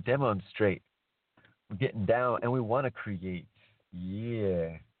 We're here to demonstrate. We're getting down and we want to create.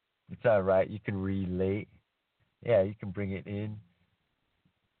 Yeah. It's all right. You can relate. Yeah, you can bring it in.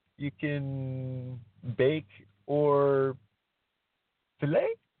 You can bake or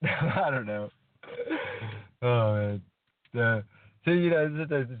fillet? I don't know. Oh, man. So, you know,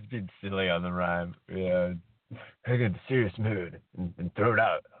 this is being silly on the rhyme. Yeah. I get in a serious mood and throw it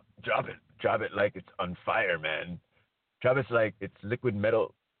out. Drop it. Drop it like it's on fire, man. Drop it like it's liquid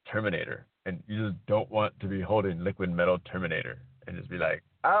metal Terminator. And you just don't want to be holding liquid metal Terminator. And just be like,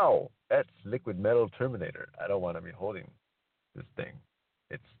 ow, that's liquid metal Terminator. I don't want to be holding this thing.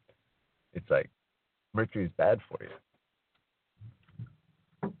 It's like mercury is bad for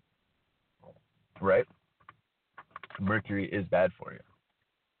you. Right? Mercury is bad for you.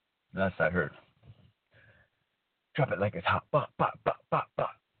 That's what I heard. Drop it like it's hot. Bah, bah, bah, bah, bah.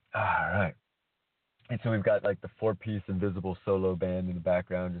 All right. And so we've got like the 4-piece invisible solo band in the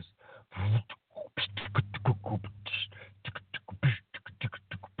background, just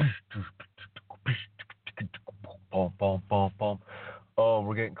boom, boom, boom, boom. Oh,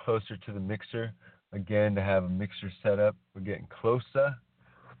 we're getting closer to the mixer again to have a mixer set up. We're getting closer,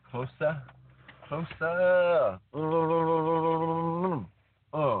 closer, closer.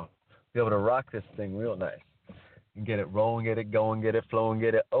 Oh, be able to rock this thing real nice. And get it rolling, get it going, get it flowing,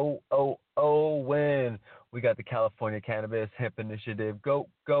 get it when we got the California Cannabis Hemp Initiative. Go,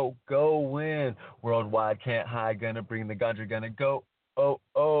 go, go win. Worldwide can't hide, gonna bring the ganja, gonna go,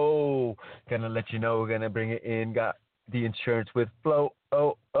 gonna let you know, gonna bring it in, got the insurance with flow,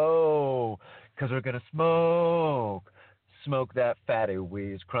 cause we're gonna smoke that fatty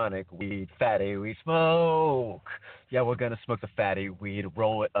weed, chronic weed, fatty weed, smoke. Yeah, we're gonna smoke the fatty weed,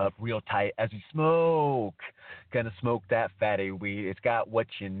 roll it up real tight as we smoke. Gonna smoke that fatty weed, it's got what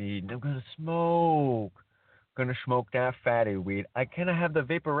you need. And I'm gonna smoke that fatty weed. Can I have the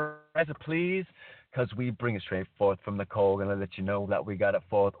vaporizer, please? Cause we bring it straight forth from the coal. Gonna let you know that we got it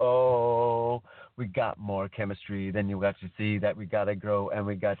forth. Oh, we got more chemistry than you got to see. That we gotta grow and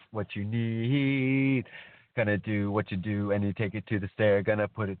we got what you need. Gonna do what you do and you take it to the stair. Gonna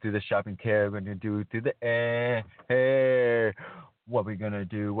put it through the shopping care. Gonna do it through the air. What we gonna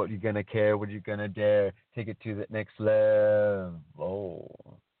do? What you gonna care? What you gonna dare? Take it to the next level.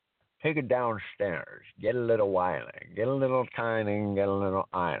 Oh. Take it downstairs. Get a little wily. Get a little tiny. Get a little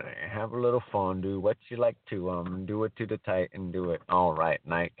eily. Have a little fun. Do what you like to. Do it to the tight and do it all right.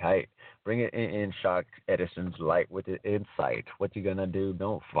 Night tight. Bring it in shock Edison's light with it in sight. What you gonna do?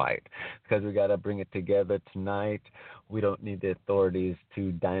 Don't fight. Because we gotta bring it together tonight. We don't need the authorities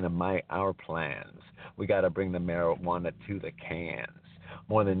to dynamite our plans. We gotta bring the marijuana to the cans.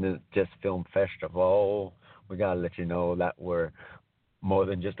 More than just film festival. We gotta let you know that we're more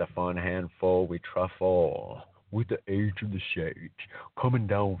than just a fun handful. We truffle with the age of the sage, coming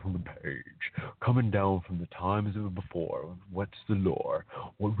down from the page, coming down from the times of before. What's the lore?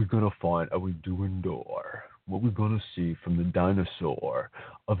 What we gonna find? Are we doing door? What we gonna see from the dinosaur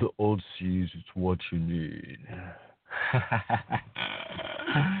of the old seas? It's what you need.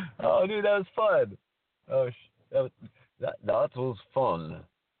 Oh, dude, that was fun. Oh, that was fun.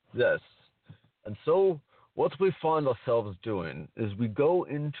 Yes, and so. What we find ourselves doing is we go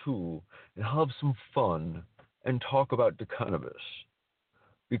into and have some fun and talk about the cannabis.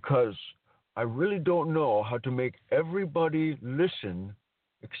 Because I really don't know how to make everybody listen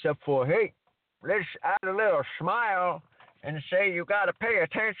except for, hey, let's add a little smile and say you got to pay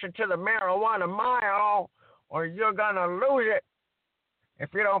attention to the marijuana mile or you're going to lose it.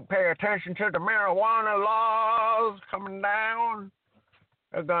 If you don't pay attention to the marijuana laws coming down,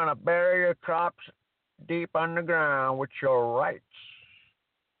 they're going to bury your crops deep underground with your rights.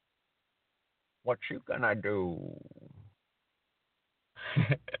 What you gonna do?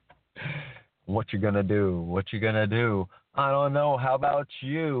 What you gonna do? What you gonna do? I don't know. How about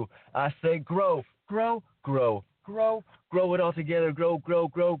you? I say grow, grow, grow, grow, grow it all together. Grow, grow,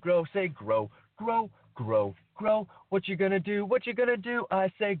 grow, grow. Say grow, grow, grow, grow. What you gonna do? What you gonna do?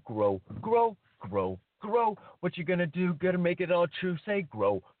 I say grow, grow, grow, grow. What you gonna do? Gonna make it all true. Say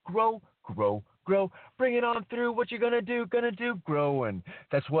grow, grow, grow, grow. Bring it on through. What you gonna do? Growing.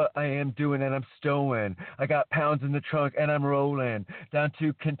 That's what I am doing, and I'm stowing. I got pounds in the trunk, and I'm rolling down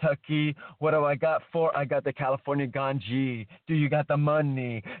to Kentucky. What do I got for? I got the California ganji. Do you got the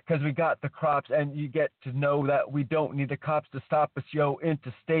money? Because we got the crops, and you get to know that we don't need the cops to stop us, yo,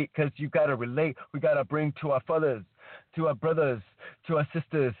 interstate. Because you got to relate. We got to bring to our fathers, to our brothers, to our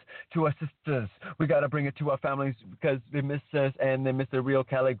sisters, We got to bring it to our families because they miss us and they miss the real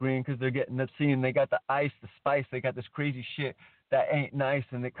Cali green because they're getting obscene. They got the ice, the spice. They got this crazy shit that ain't nice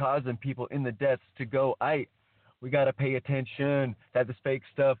and it causing people in the deaths to go, we got to pay attention that this fake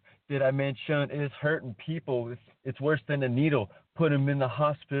stuff that I mentioned is hurting people. It's worse than a needle. Put them in the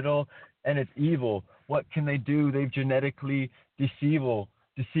hospital and it's evil. What can they do? They've genetically deceive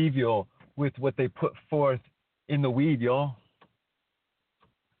you with what they put forth in the weed, y'all,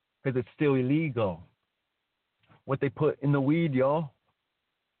 because it's still illegal. What they put in the weed, y'all,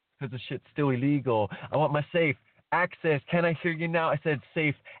 because the shit's still illegal. I want my safe access. Can I hear you now? I said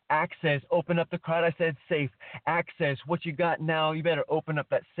safe access. Open up the crowd. I said safe access. What you got now? You better open up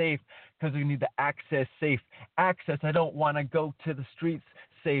that safe because we need the access. Safe access. I don't want to go to the streets.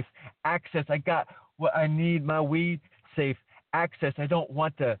 Safe access. I got what I need, my weed. Safe access. I don't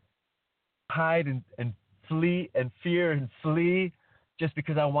want to hide and flee and fear and flee just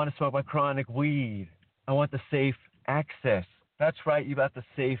because I want to smoke my chronic weed. I want the safe access. That's right, you got the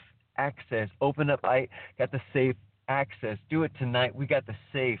safe access. Open up, I got the safe access. Do it tonight. We got the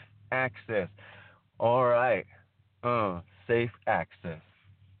safe access. All right. Safe access.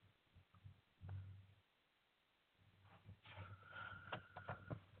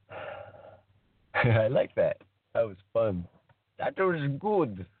 I like that. That was fun. That was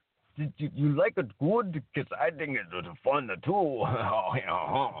good. Did you like it good? Because I think it was fun too.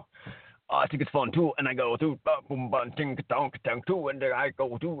 I think it's fun too. And I go through, boom, boom, ting, tong, tong, too. And then I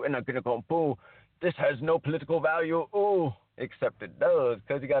go through, and I'm going to go, boo. This has no political value. Ooh, except it does.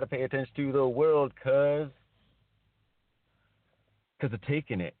 Because you got to pay attention to the world, because they're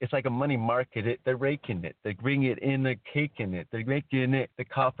taking it. It's like a money market. They're raking it. They bring it in, they're caking it. They're making it. The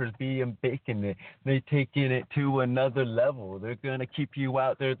coppers being baking it. They're taking it to another level. They're going to keep you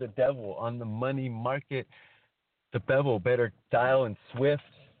out there, the devil, on the money market. The bevel better dial and swift.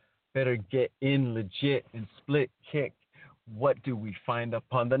 Better get in legit and split kick. What do we find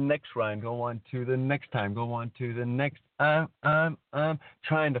upon the next rhyme? Go on to the next time. Go on to the next. I'm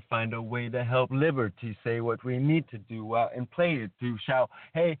trying to find a way to help liberty say what we need to do out and play it to shout.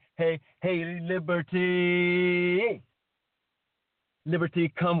 Hey, hey, hey, liberty. Liberty,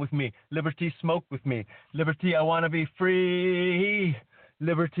 come with me. Liberty, smoke with me. Liberty, I want to be free.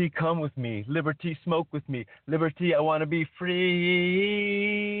 Liberty, come with me. Liberty, smoke with me. Liberty, I want to be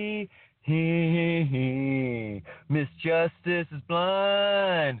free. Miss Justice is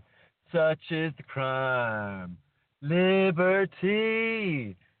blind. Such is the crime.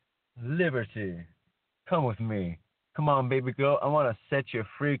 Liberty. Liberty. Come with me. Come on, baby girl. I want to set you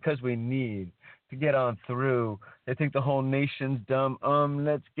free because we need to get on through. They think the whole nation's dumb.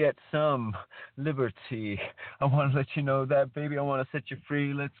 Let's get some liberty. I want to let you know that, baby. I want to set you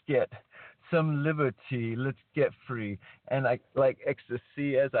free. Let's get some liberty. Let's get free. And I like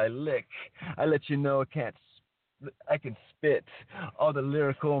ecstasy as I lick. I let you know I can spit all the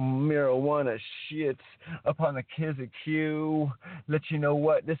lyrical marijuana shit upon the kids of Q. Let you know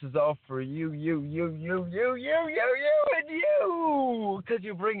what, this is all for you, and you. Because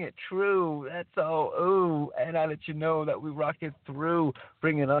you bring it true. That's all, ooh. And I let you know that we rock it through.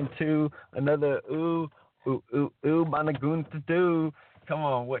 Bring it on to another ooh, managoon to do. Come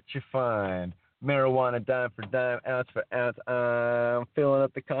on, what you find? Marijuana dime for dime, ounce for ounce. I'm filling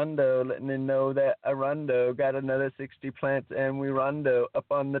up the condo, letting them know that I rondo. Got another 60 plants and we rondo up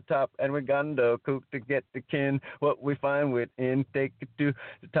on the top and we gondo. Cook to get the kin. What we find within, take it to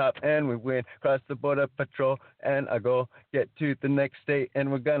the top and we win. Cross the border patrol and I go get to the next state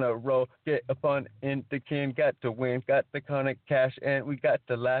and we're gonna roll. Get up on in the kin, got to win. Got the chronic cash and we got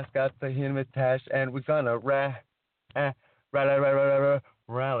the last. Got the hermitage and we're gonna rally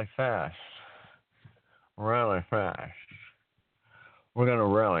fast. Rally fast. We're going to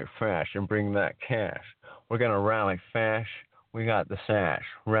rally fast and bring that cash. We're going to rally fast. We got the sash.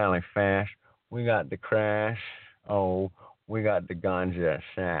 Rally fast. We got the crash. Oh, we got the ganja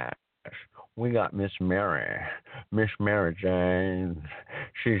sash. We got Miss Mary Jane.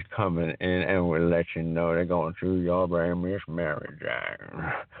 She's coming in and we'll let you know they're going through your brain, Miss Mary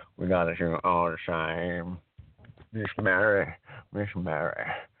Jane. We got to sing all the same. Miss Mary.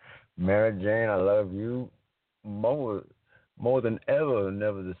 Mary Jane, I love you more than ever,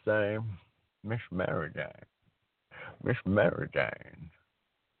 never the same. Miss Mary Jane.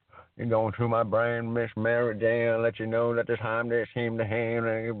 You're going through my brain, Miss Mary Jane. Let you know that this time they seem to hand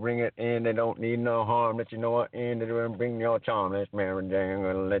and you bring it in. They don't need no harm. Let you know what in they do and bring your charm, Miss Mary Jane.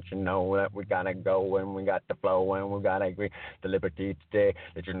 Gonna let you know that we gotta go and we got the flow and we gotta agree the liberty today.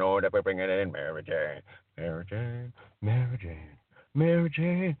 Let you know that we're bringing it in, Mary Jane, Mary Jane, Mary Jane, Mary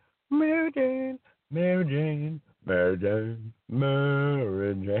Jane, Mary Jane, Mary Jane, Mary Jane,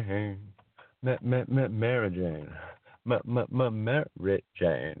 Mary Jane, Mary Jane. Mary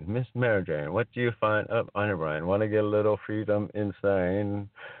Jane, Miss Mary Jane, what do you find up on your brain? Want to get a little freedom insane?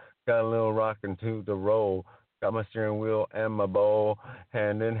 Got a little rockin' to the roll. Got my steering wheel and my bowl,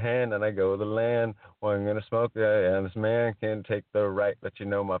 hand in hand, and I go to land. Well, I'm gonna smoke that, and this man can take the right. Let you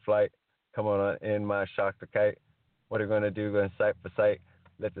know my flight. Come on in my shock the kite. What are you gonna do? Gonna sight for sight.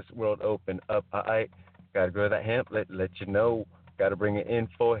 Let this world open up. Gotta grow that hemp. Let you know. Gotta bring it in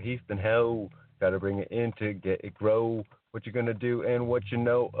for Heath and Hell. Gotta bring it in to get it grow. What you gonna do and what you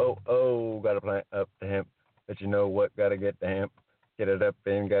know. Oh. Gotta plant up the hemp. Let you know what. Gotta get the hemp. Get it up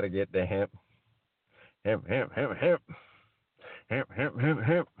and gotta get the hemp. Hemp. Hemp. Gotta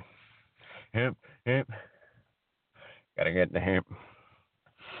get the hemp.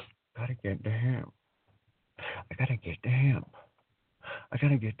 Gotta get the hemp. I gotta get the hemp. I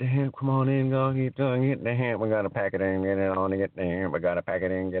gotta get the hemp. Come on in, go get the hemp. We gotta pack it in, get it on to get the hemp. We gotta pack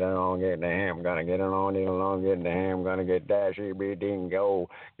it in, get it on, get the hemp. Gotta get it on, get along, get the hemp. Gonna get that CBD and go.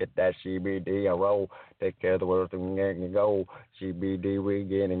 Get that CBD a roll. Take care of the world and get and go. CBD we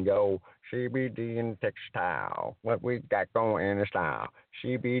get and go. CBD and textile. What we got going in the style.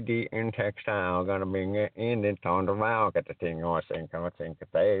 CBD and textile. Gonna bring it in and turn around. Get the thing on, sing a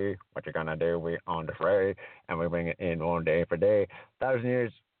say. What you gonna do? We on the fray. And we bring it in one day for day. 1,000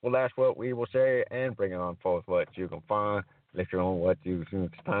 years will last what we will say, and bring on forth what you can find. Let your own what you see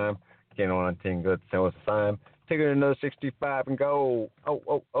it's time. Get on thing good, so it's time. Take it another 65 and go.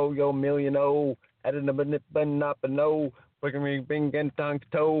 Oh, yo, million, oh. Added a nip and up and no. Bring me, bring and tongue to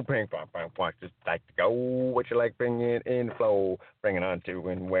toe. Bring, just like to go. What you like, bring it in the flow. Bring it on to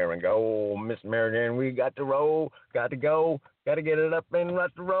and where and go. Miss Mary Jane, we got to roll. Got to go. Got to get it up and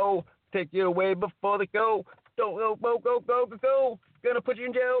let the roll. Take you away before they go. Don't go. Gonna put you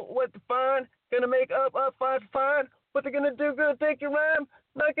in jail. What the fine? Gonna make up fine for fine. What they gonna do? Gonna take your rhyme.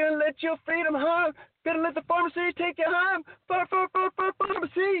 Not gonna let your freedom harm. Gonna let the pharmacy take you home.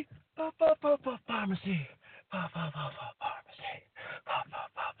 Pharmacy. Pharmacy.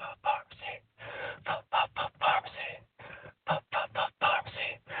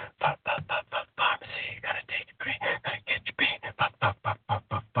 Gonna take the green. Gonna get your bean.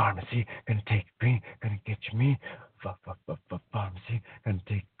 Pharmacy. Gonna take the green. Gonna get your mean. Pharmacy. Gonna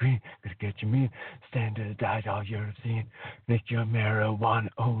take green. Gonna get your mean. Standardize all you're seeing. Make your marijuana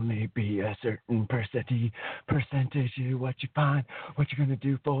only be a certain percentage of what you find. What you're gonna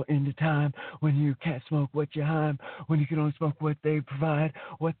do for in the time when you can't smoke what you hime. When you can only smoke what they provide.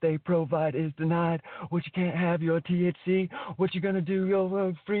 What they provide is denied. What you can't have your THC. What you gonna do?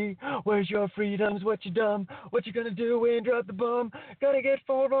 You're free. Where's your freedoms? What you dumb? What you gonna do when drop the bum? Gotta get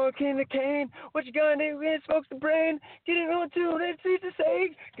forward on the cane. What you gonna do when it smokes the brain? Get it on to it, see the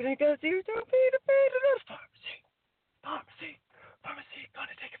sage. Gonna see you don't feed the pharmacy.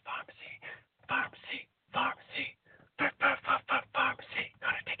 Gonna take a pharmacy. Pharmacy.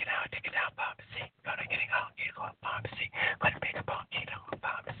 Gonna take it out, pharmacy. Gonna get it on, pharmacy. Gonna pick up on, get on,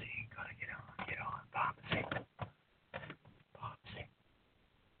 pharmacy. Gonna get on, pharmacy. Pharmacy.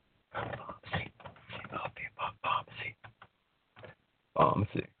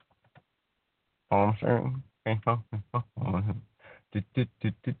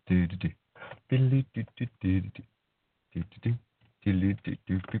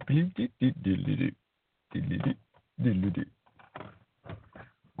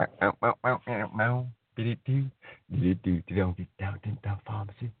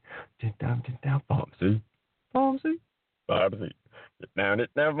 Pharmacy. Get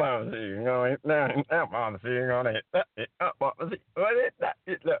down, pharmacy. You're gonna hit down, pharmacy. You're gonna hit that, pharmacy.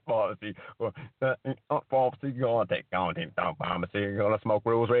 Hit that, pharmacy. Pharmacy. You're gonna take down, pharmacy. You're gonna smoke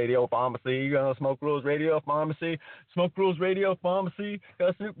rules radio, pharmacy. You're gonna smoke rules radio, pharmacy. Smoke rules radio, pharmacy.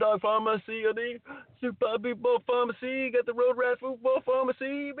 Got Snoop Dogg, pharmacy. Snoop Dogg, people, pharmacy. Got the Road Rat football,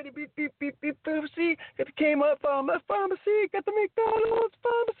 pharmacy. Beep, pharmacy. Got the Kmart, pharmacy. Got the McDonald's,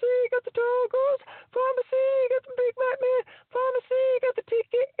 pharmacy. Got the Toggles, pharmacy. Got the Big Mac Man, pharmacy. Got the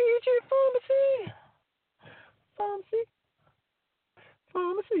ticket agent, pharmacy.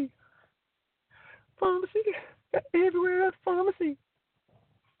 Got everywhere at pharmacy.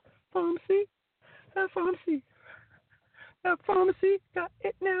 At pharmacy. At pharmacy, got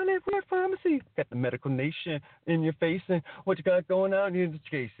it now and everywhere pharmacy. Got the medical nation in your face and what you got going on, you're just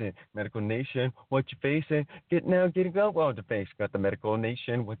chasing. Medical nation, what you facing? Get now, getting up on the face. Got the medical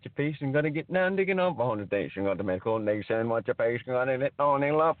nation, what you facing? Gonna get now, digging up on the nation. Got the medical nation, what you facing? Got it on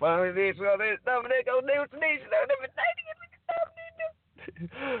and off on this, got it, medical nation,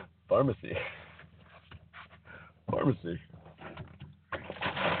 pharmacy. Pharmacy.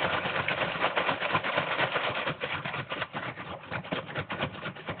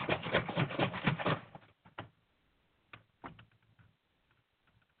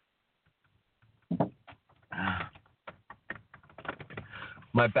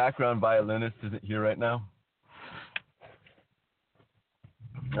 My background violinist isn't here right now.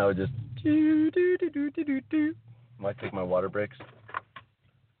 I would just do. Might take my water breaks.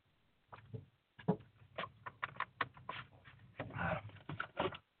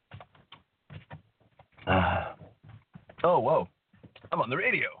 Oh, whoa. I'm on the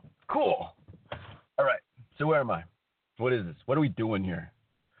radio. Cool. All right. So where am I? What is this? What are we doing here?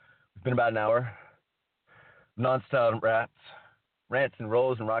 It's been about an hour. Non-style rants and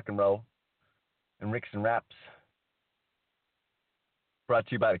rolls and rock and roll, and ricks and raps. Brought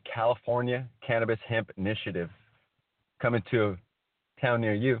to you by the California Cannabis Hemp Initiative, coming to a town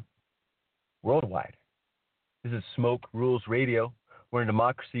near you, worldwide. This is Smoke Rules Radio, where in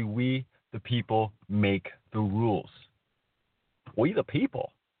democracy, we, the people, make the rules. We, the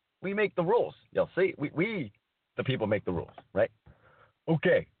people, we make the rules. You'll see, we, the people, make the rules, right?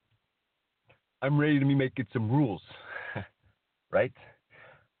 Okay. I'm ready to be making some rules. Right?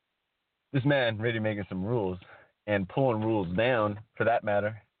 This man ready making some rules and pulling rules down, for that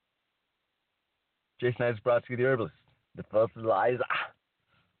matter. Jason Isbrodsky, the herbalist, the fertilizer,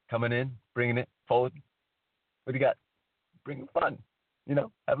 coming in, bringing it forward. What do you got? Bring fun, you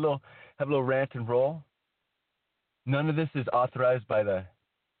know. Have a little rant and roll. None of this is authorized by the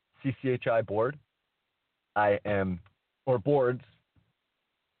CCHI board. Or boards.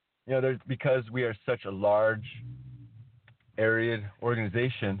 You know, because we are such a large area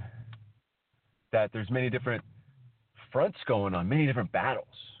organization that there's many different fronts going on, many different battles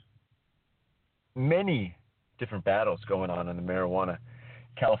going on the marijuana,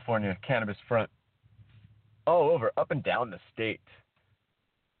 California cannabis front, all over, up and down the state.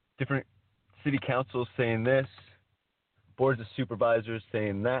 Different city councils saying this, boards of supervisors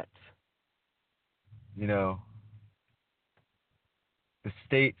saying that, you know, the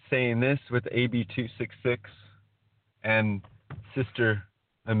state saying this with AB 266 and sister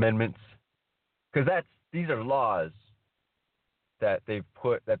amendments, because these are laws that they've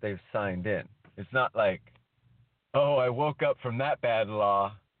signed in. It's not like, oh, I woke up from that bad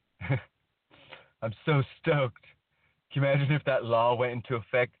law. I'm so stoked. Can you imagine if that law went into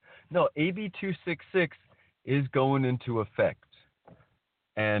effect? No, AB 266 is going into effect,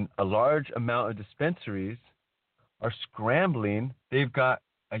 and a large amount of dispensaries are scrambling. They've got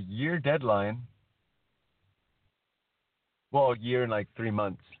a year deadline. Well, a year and like 3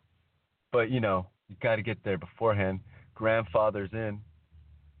 months. But, you know, you got to get there beforehand. Grandfather's in.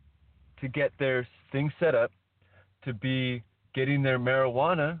 To get their thing set up to be getting their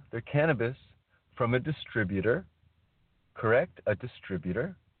marijuana, their cannabis, from a distributor. Correct? A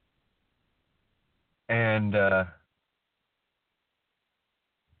distributor. And,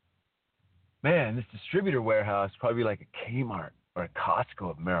 man, this distributor warehouse probably like a Kmart or a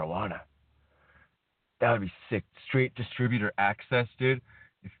Costco of marijuana. That would be sick. Straight distributor access, dude.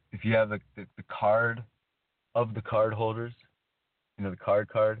 If you have the card of the card holders, you know, the card.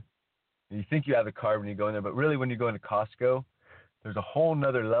 And you think you have the card when you go in there, but really when you go into Costco, there's a whole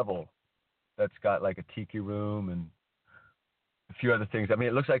nother level that's got like a tiki room and a few other things. I mean,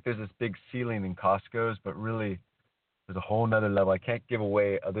 it looks like there's this big ceiling in Costco's, but really there's a whole nother level. I can't give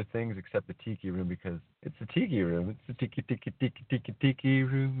away other things except the tiki room because it's a tiki room. It's the tiki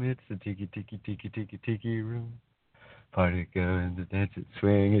room. It's the tiki room. Party going to dance and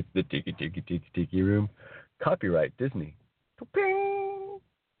swing. It's the tiki room. Copyright Disney.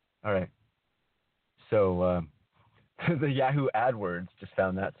 All right. So the Yahoo AdWords just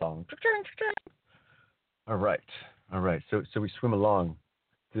found that song. All right. So we swim along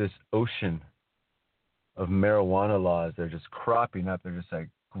this ocean of marijuana laws. They're just cropping up. They're just like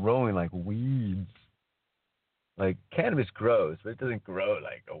growing like weeds. Like cannabis grows, but it doesn't grow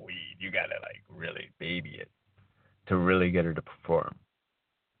like a weed. You gotta like really baby it to really get her to perform.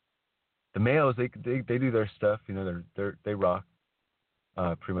 The males, they do their stuff. You know, they rock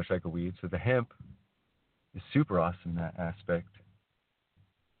pretty much like a weed. So the hemp is super awesome in that aspect.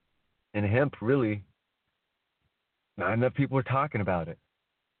 And hemp really, not enough people are talking about it.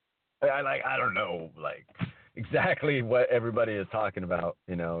 I don't know, like exactly what everybody is talking about.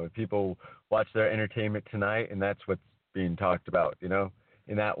 If people watch their Entertainment Tonight, and that's what's being talked about,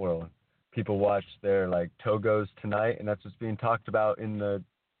 in that world. People watch their Togos Tonight, and that's what's being talked about in the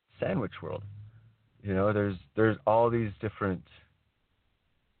sandwich world. There's all these different,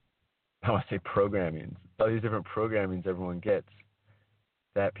 I want to say programmings, all these different programmings everyone gets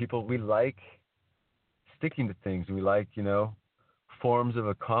that we like sticking to things. We like, forms of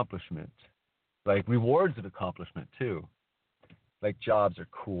accomplishment, like rewards of accomplishment too. Like jobs are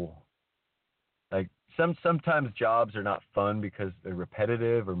cool. Like sometimes jobs are not fun because they're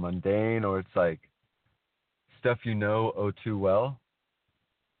repetitive or mundane, or it's like stuff oh too well.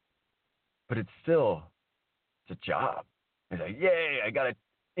 But it's a job. It's like, yay, I got an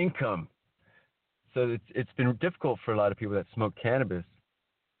income. So it's been difficult for a lot of people that smoke cannabis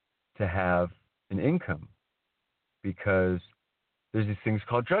to have an income because there's these things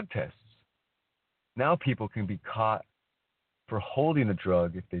called drug tests. Now people can be caught for holding a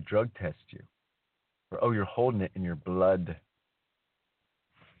drug if they drug test you. Or, you're holding it in your blood.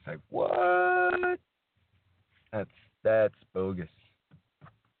 It's like, what? That's bogus.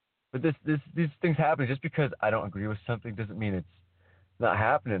 But these things happen. Just because I don't agree with something doesn't mean it's not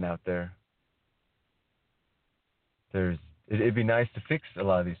happening out there. It'd be nice to fix a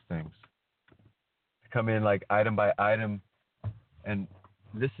lot of these things. To come in item by item and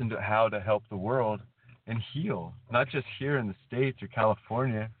listen to how to help the world and heal. Not just here in the States or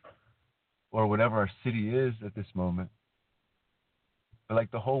California or whatever our city is at this moment.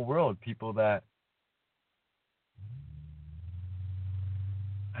 But the whole world, people that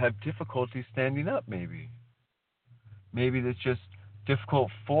have difficulty standing up maybe. Maybe it's just difficult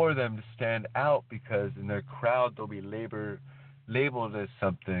for them to stand out because in their crowd they'll be labeled as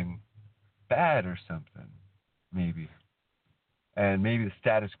something bad or something, maybe. And maybe the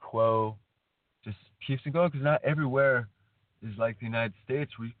status quo just keeps it going because not everywhere is like the United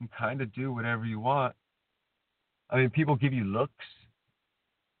States where you can kind of do whatever you want. I mean, people give you looks.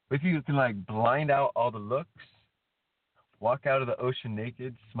 But if you can blind out all the looks, walk out of the ocean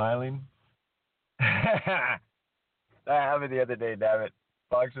naked, smiling. That happened the other day, damn it.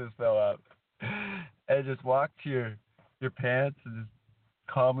 Fox just fell up. And just walk to your pants and just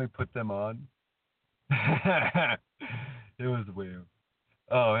calmly put them on. It was weird.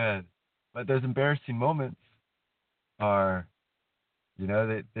 Oh, man. But those embarrassing moments are,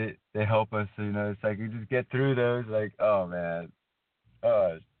 they help us. It's like you just get through those. Oh, man.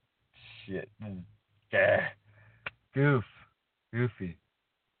 Oh, shit. Goofy.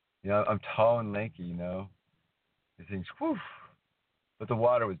 I'm tall and lanky, These things, whew. But the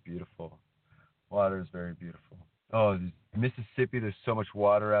water was beautiful. Water is very beautiful. Oh, Mississippi, there's so much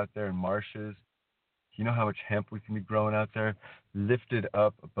water out there in marshes. You know how much hemp we can be growing out there, lifted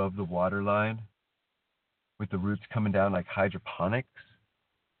up above the water line with the roots coming down like hydroponics?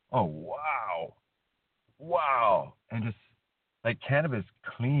 Oh, wow. Wow. And just cannabis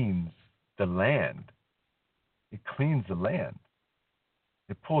cleans the land. It cleans the land.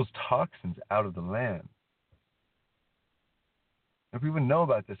 It pulls toxins out of the land. If we wouldn't know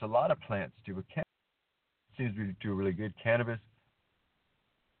about this, a lot of plants do, but cannabis seems to do really good. Cannabis,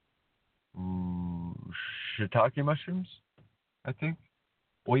 shiitake mushrooms, I think.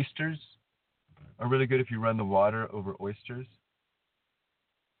 Oysters are really good if you run the water over oysters.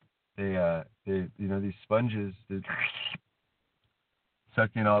 They these sponges, they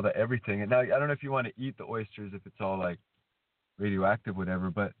suck in all the everything. And now, I don't know if you want to eat the oysters if it's all radioactive, whatever,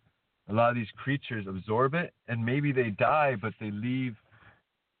 but a lot of these creatures absorb it, and maybe they die, but they leave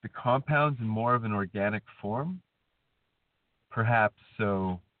the compounds in more of an organic form. Perhaps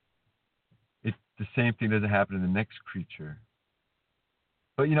so the same thing doesn't happen to the next creature.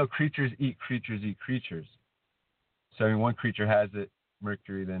 But, creatures eat creatures eat creatures. So, one creature has it,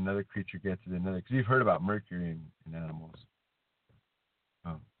 mercury, then another creature gets it, because you've heard about mercury in animals.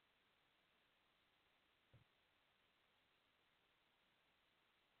 Oh.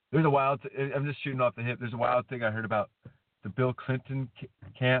 There's a wild, I'm just shooting off the hip. There's a wild thing I heard about the Bill Clinton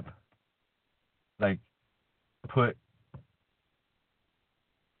camp. Put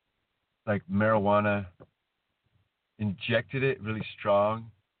marijuana, injected it really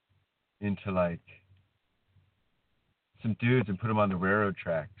strong into some dudes and put them on the railroad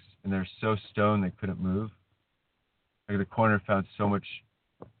tracks. And they're so stoned they couldn't move. The coroner found so much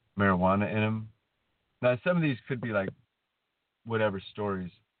marijuana in them. Now, some of these could be whatever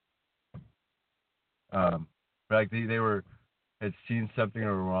stories. But they had seen something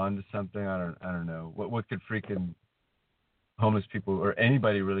or were on to something. I don't know. What could freaking homeless people or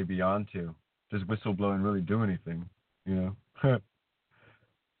anybody really be on to? Does whistleblowing really do anything?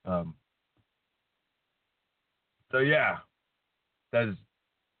 So yeah, that is,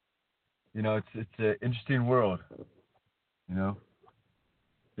 it's an interesting world. You know,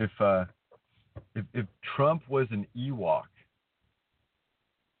 if Trump was an Ewok,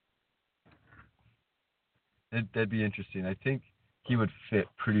 that'd be interesting. I think he would fit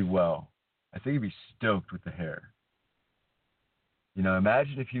pretty well. I think he'd be stoked with the hair.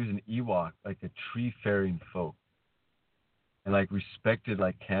 Imagine if he was an Ewok, like a tree-faring folk, and like respected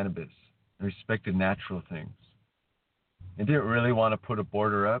like cannabis and respected natural things, and didn't really want to put a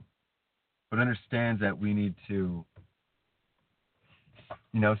border up, but understands that we need to,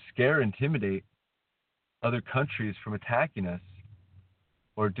 scare, intimidate other countries from attacking us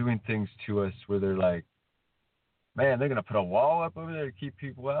or doing things to us where they're like, man, they're going to put a wall up over there to keep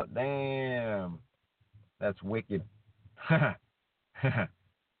people out? Damn. That's wicked.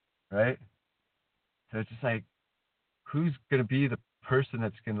 Right? So it's just like, who's going to be the person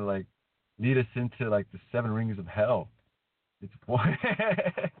that's going to like lead us into like the 7 rings of hell? It's one.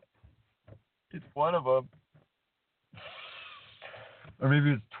 It's one of them. Or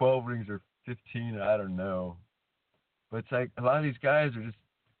maybe it's 12 rings or 15. I don't know. But it's like a lot of these guys are just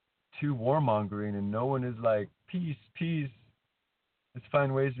too warmongering, and no one is like, peace, peace. Let's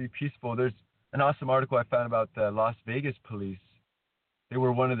find ways to be peaceful. There's an awesome article I found about the Las Vegas police. They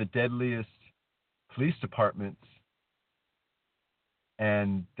were one of the deadliest police departments,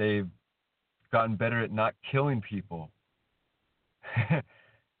 and they've gotten better at not killing people.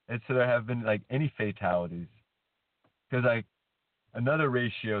 And so there have been like any fatalities. Because like another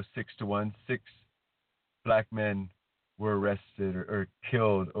ratio, 6-1, 6 black men were arrested or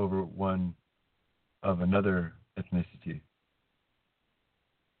killed over one of another ethnicity.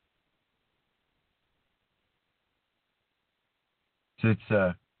 So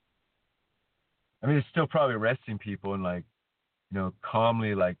it's it's still probably arresting people and like,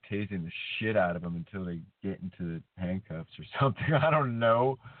 calmly like tasing the shit out of them until they get into the handcuffs or something. I don't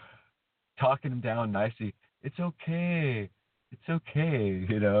know. Talking them down nicely. It's okay. It's okay.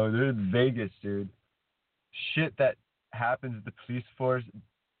 They're in Vegas, dude. Shit that happens at the police force.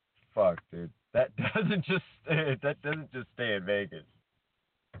 Fuck, dude. That doesn't just stay in Vegas.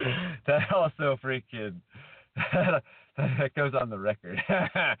 That also freaking that goes on the record.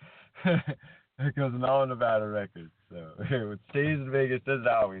 It goes on Nevada records. So what stays in Vegas doesn't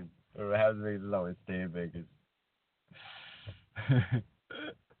always, or what happens in Vegas doesn't always stay in Vegas.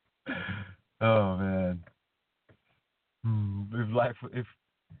 Oh man.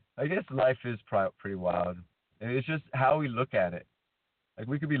 I guess life is pretty wild. And it's just how we look at it. Like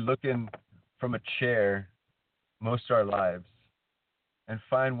we could be looking from a chair most of our lives and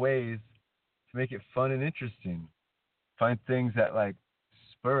find ways to make it fun and interesting. Find things that like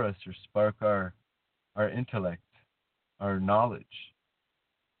spur us or spark our intellect, our knowledge,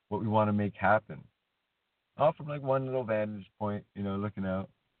 what we want to make happen. All from like one little vantage point, looking out.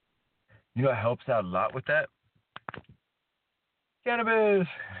 It helps out a lot with that? Cannabis!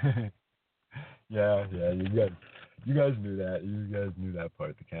 Yeah, you guys knew that. You guys knew that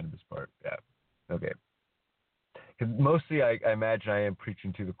part, the cannabis part. Yeah, okay. Because mostly I imagine I am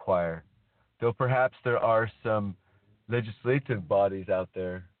preaching to the choir. Though perhaps there are some legislative bodies out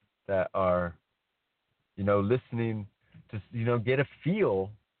there that are, listening to, get a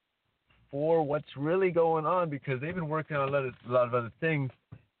feel for what's really going on, because they've been working on a lot of other things,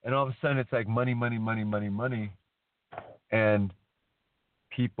 and all of a sudden it's like money, money, money, money, money, and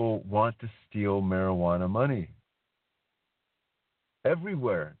people want to steal marijuana money.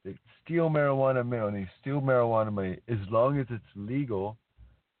 Everywhere. They steal marijuana money, as long as it's legal,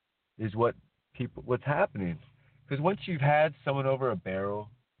 is what's happening. Because once you've had someone over a barrel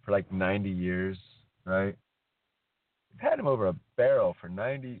for like 90 years, right? You've had him over a barrel for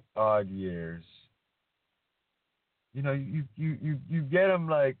 90 odd years. You get them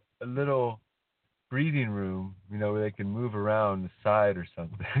like a little breathing room, where they can move around the side or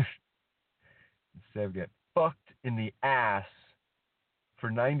something. Instead of get fucked in the ass for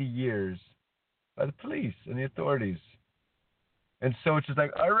 90 years by the police and the authorities. And so it's just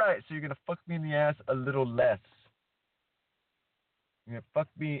like, all right, so you're going to fuck me in the ass a little less. You're going to fuck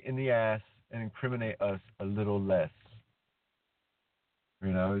me in the ass and incriminate us a little less.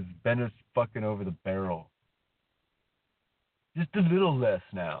 It's Bennett's fucking over the barrel. Just a little less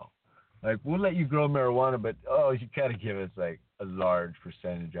now. Like, we'll let you grow marijuana, but, you got to give us, like, a large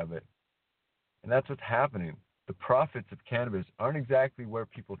percentage of it. And that's what's happening. The profits of cannabis aren't exactly where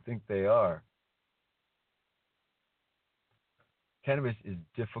people think they are. Cannabis is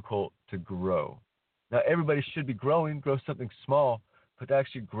difficult to grow. Now, everybody should be grow something small, but to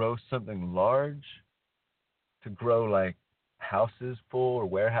actually grow something large, to grow, like, houses full or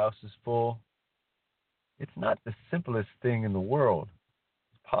warehouses full, It's not the simplest thing in the world.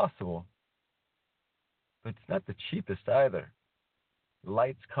 It's possible, but it's not the cheapest either.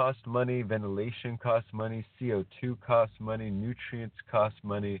 Lights cost money, ventilation costs money, CO2 costs money, nutrients cost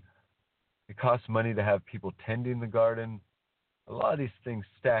money. It costs money to have people tending the garden. A lot of these things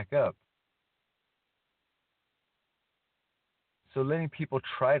stack up. So letting people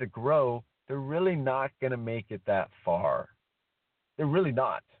try to grow, they're really not going to make it that far. They're really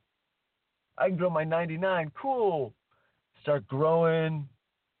not. I can grow my 99, cool. Start growing,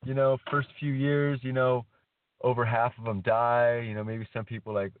 first few years, over half of them die. Maybe some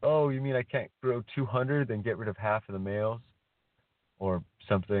people like, oh, you mean I can't grow 200, then get rid of half of the males? Or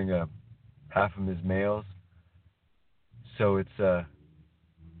something, half of them is males. So it's a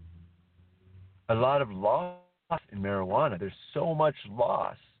lot of loss in marijuana. There's so much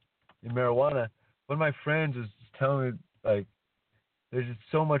loss in marijuana. One of my friends was telling me, like, there's just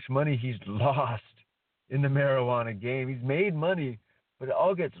so much money he's lost in the marijuana game. He's made money, but it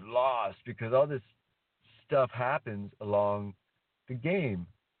all gets lost because all this stuff happens along the game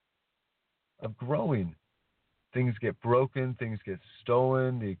of growing. Things get broken, things get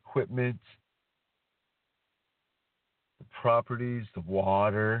stolen, the equipment, the properties, the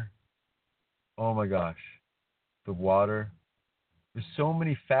water. Oh my gosh, the water. There's so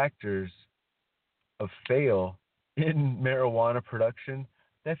many factors of fail in marijuana production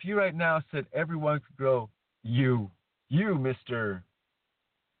that if you right now said everyone could grow, you, Mr.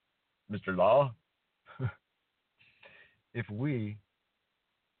 Law, if we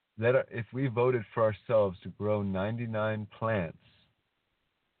voted for ourselves to grow 99 plants,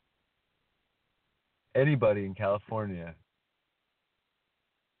 anybody in California,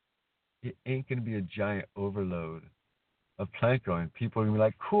 it ain't going to be a giant overload of plant growing. People are going to be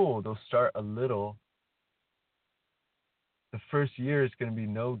like, cool, they'll start a little. The first year is going to be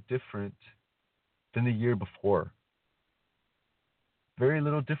no different than the year before. Very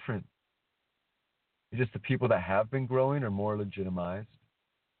little different. It's just the people that have been growing are more legitimized.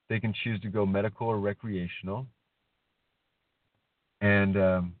 They can choose to go medical or recreational. And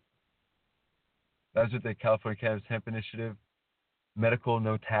that's what the California Cannabis Hemp Initiative, medical,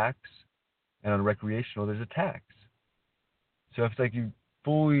 no tax. And on recreational, there's a tax. So if it's like you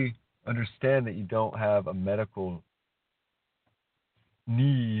fully understand that you don't have a medical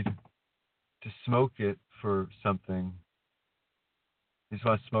need to smoke it for something, you just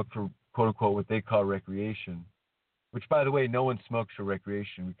want to smoke for quote-unquote what they call recreation, which, by the way, no one smokes for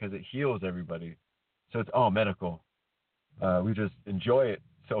recreation because it heals everybody. So it's all medical. We just enjoy it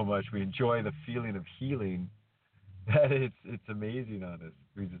so much. We enjoy the feeling of healing that it's amazing on us.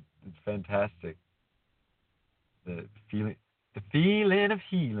 It's fantastic. The feeling of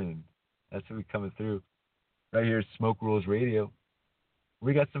healing. That's what we're coming through. Right here at Smoke Rules Radio.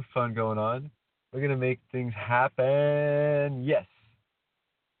 We got some fun going on. We're going to make things happen. Yes.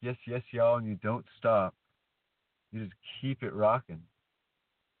 Yes, yes, y'all. And you don't stop. You just keep it rocking.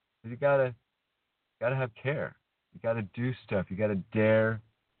 You gotta have care. You gotta do stuff. You gotta dare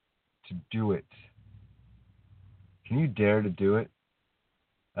to do it. Can you dare to do it?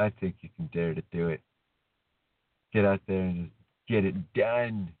 I think you can dare to do it. Get out there and just get it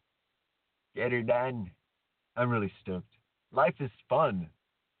done. Get her done. I'm really stoked. Life is fun.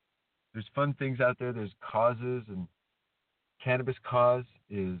 There's fun things out there. There's causes, and cannabis cause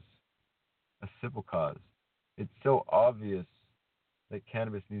is a simple cause. It's so obvious that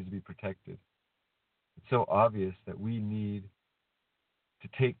cannabis needs to be protected. It's so obvious that we need to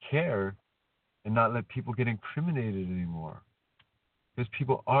take care and not let people get incriminated anymore. Because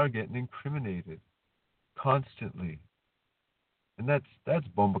people are getting incriminated constantly. And that's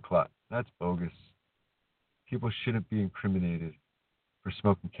bombaclat. That's bogus. People shouldn't be incriminated for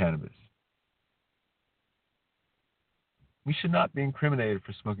smoking cannabis. We should not be incriminated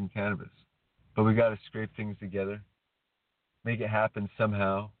for smoking cannabis. But we got to scrape things together, make it happen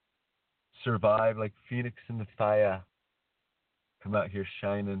somehow, survive like Phoenix in the fire, come out here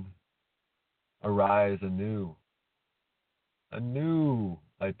shining, arise anew. Anew,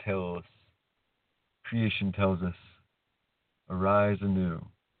 I tell us. Creation tells us, arise anew.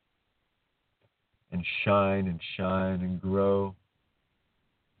 And shine and grow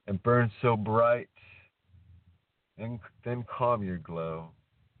and burn so bright, and then calm your glow.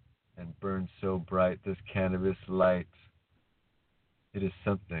 And burn so bright this cannabis light. It is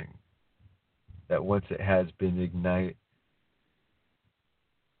something that once it has been ignite,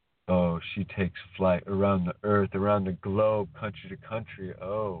 oh, she takes flight around the earth, around the globe, country to country.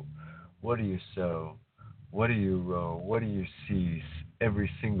 Oh, what do you sow? What do you row? What do you see? Every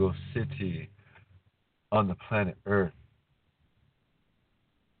single city on the planet Earth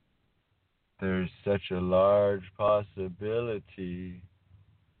there's such a large possibility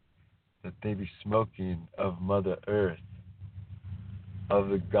that they be smoking of Mother Earth, of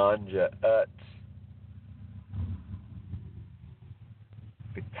the ganja ut,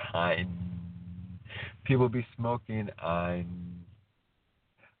 the kind. People be smoking ein,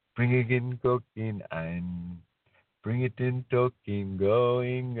 bring it in cooking ein, bring it in talking,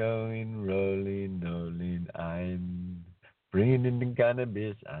 going, rolling ein, bring it in the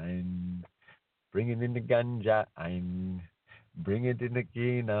cannabis ein, bring it in the ganja ein, bring it in the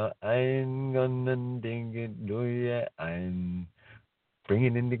kina ein, gonna ding it, do ya ein, bring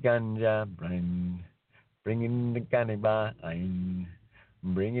it in the ganja ein, bring it in the cannabis ein.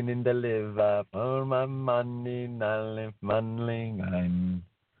 Bringing in the liver for my money, not manling ein.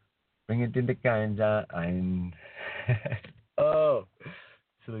 Bring it in the ganja ein. Oh,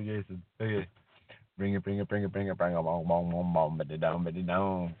 silly Jason. Okay, bring it, bring it, but it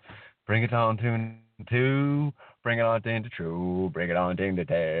down. Bring it on to, bring it on into true, bring it on into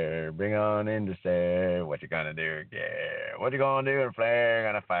tear, bring it on into stare. What you gonna do? Yeah, what you gonna do in flare?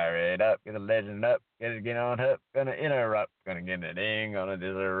 Gonna fire it up, get the legend up, get on up, gonna interrupt, gonna get it in, gonna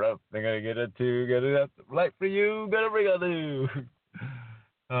disrupt, they're gonna get it two, get it up, like for you, gonna bring a new.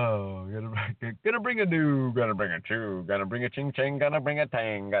 Oh, gonna bring a new, gonna bring a two, gonna bring a ching ching, gonna bring a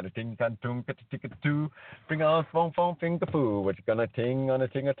tang, got a ting tan tung, got a ticket two, bring on phone finger foo, what you gonna ting on a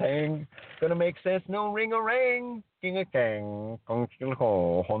ting a tang, gonna make sense, no ring a ring, king a kang, kong chill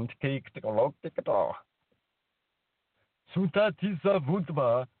ho, hon tick tick a log tick a taw. Suta tisa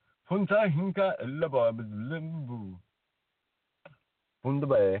vutba, funta hinka laba limbu.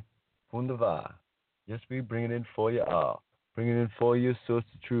 Fundabe, fundava. Yes, we bring it in for you all. Bring it in for you, so it's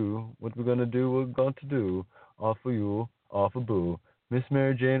true. What we're gonna do, we're going to do. All for you, all for boo. Miss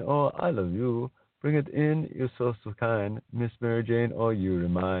Mary Jane, oh, I love you. Bring it in, you're so kind. Miss Mary Jane, oh, you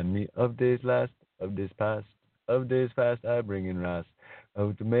remind me of days last, of days past, of days past. I bring in ras.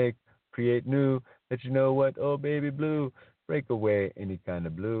 Oh, to make, create new. Let you know what, oh, baby blue. Break away any kind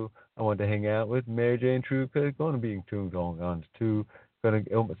of blue. I want to hang out with Mary Jane True, cause it's gonna be tuned on to. Gonna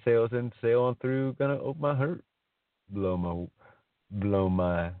open my sails and sail on through. Gonna open my heart. Blow my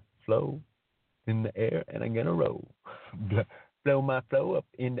flow in the air, and I'm gonna roll. Blow my flow up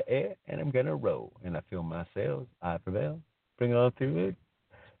in the air, and I'm gonna roll. And I feel my sails, I prevail. Bring it on through it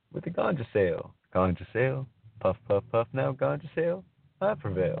with the ganja sail. Ganja sail, puff, puff, puff, now ganja sail, I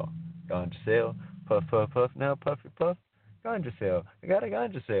prevail. Ganja sail, puff, puff, puff, now puffy puff. Ganja sail, I got a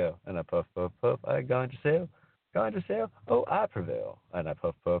ganja sail, and I puff, puff, puff, I ganja sail. Ganja sail, oh, I prevail. And I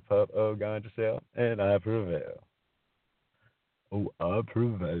puff, puff, puff, oh, ganja sail, and I prevail. Oh, I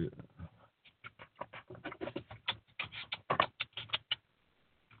prevail.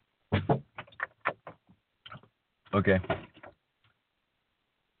 Okay.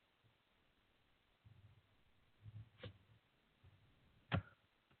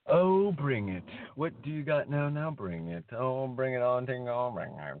 Oh, bring it. What do you got now? Now bring it. Oh, bring it on, ting on, bring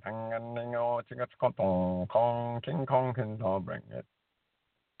it. Ting on, ting on, ting on, kong, ting kong, ting on, bring it.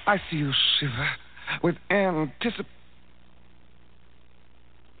 I see you shiver with anticipation.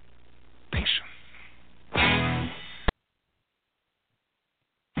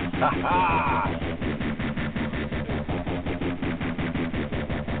 Ha ha!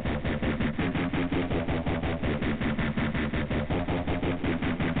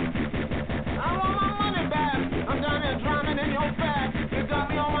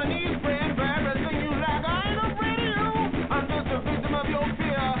 I'm just a victim of your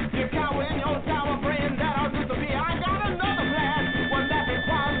fear. You're cowering your tower, praying that I'll disappear. I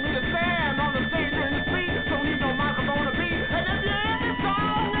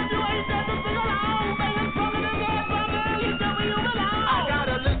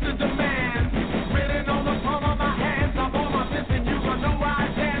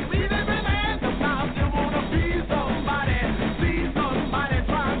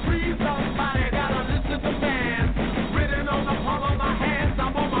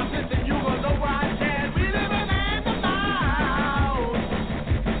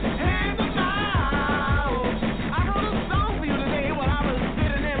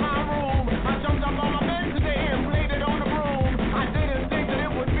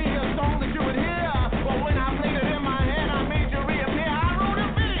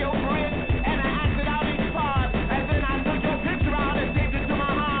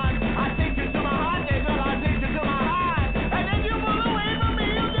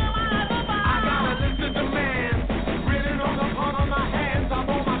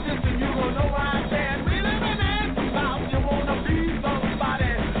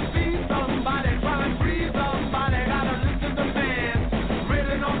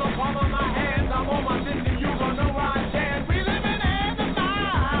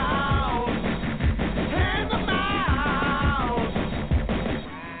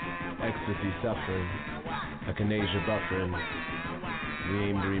echinacea buffering. We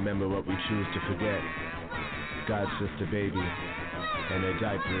aim to remember what we choose to forget. God's sister baby, and her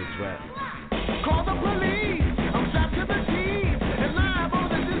diaper is wet. Call the police, I'm strapped to the teeth, and live on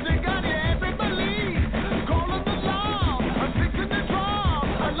the Disney gun, you ain't been believed. Calling the law, I'm fixing the draw.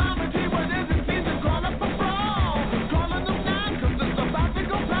 Alarmity when there's a season, call up a brawl. Calling them now, cause it's about to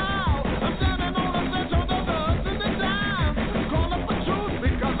go pow. I'm standing on the threshold of the ups and the downs. Call up a truth,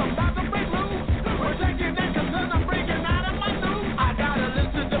 because I'm about to break loose. We're taking that concern, I'm breaking out of my noose. I got a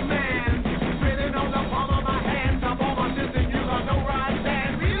list of demands, written on the palm of my hands. I'm on my system, you gon' know where I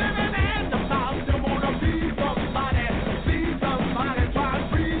stand. We living in the South, you wanna be somebody, see somebody, try and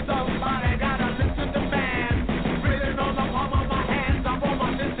free somebody. Got a list of demands, written on the palm of my hands. I'm on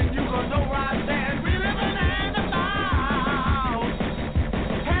my system, you gon' know where I stand. We living in the South,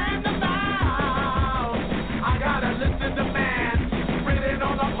 hand them out. I got a list of demands, written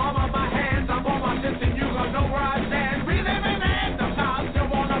on the palm of my hands. I'm on my system, you gon' know where I stand. We living in the South, you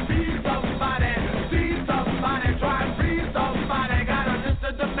wanna be somebody, see somebody, try and free somebody. Got a list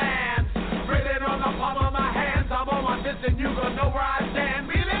of demands, written on the palm of my hands. I'm on my system, you gon' know where I stand.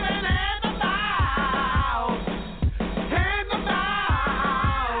 We living in the South, hand them out.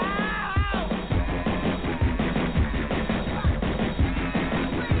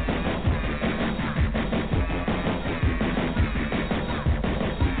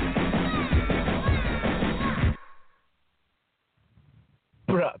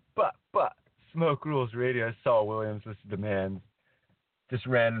 But Smoke Rules Radio. Saul Williams, this is Demands. Just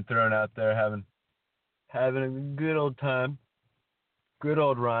random thrown out there, having a good old time, good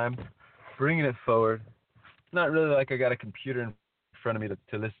old rhyme, bringing it forward. Not really like I got a computer in front of me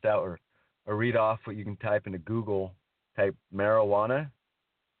to list out or read off what you can type into Google. Type marijuana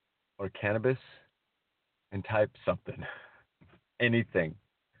or cannabis and type something, anything,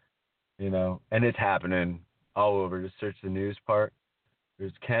 and it's happening all over. Just search the news part.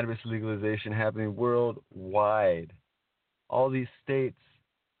 There's cannabis legalization happening worldwide. All these states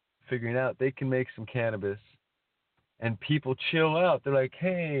figuring out they can make some cannabis, and people chill out. They're like,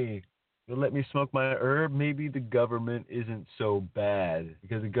 hey, you'll let me smoke my herb? Maybe the government isn't so bad,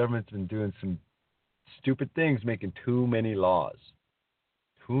 because the government's been doing some stupid things, making too many laws.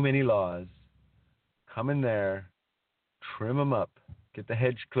 Too many laws. Come in there, trim them up, get the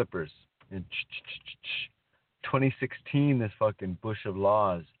hedge clippers, and 2016, this fucking bush of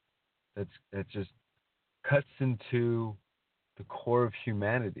laws that just cuts into the core of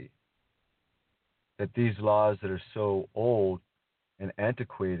humanity. That these laws that are so old and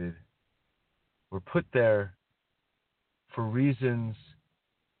antiquated were put there for reasons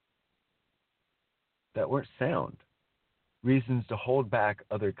that weren't sound. Reasons to hold back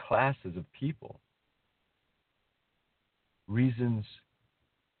other classes of people. Reasons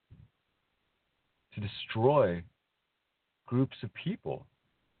to destroy groups of people.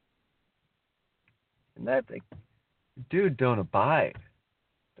 And that thing, dude, don't abide.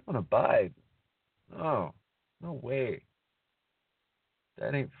 Don't abide. No way.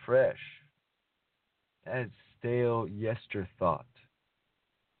 That ain't fresh. That is stale yesterthought.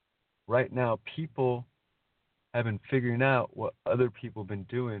 Right now, people have been figuring out what other people have been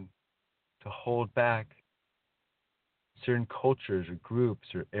doing to hold back certain cultures or groups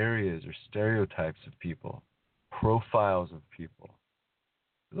or areas or stereotypes of people, profiles of people.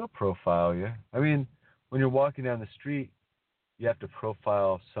 They'll profile you. I mean, when you're walking down the street, you have to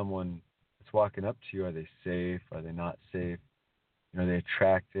profile someone that's walking up to you. Are they safe? Are they not safe? Are they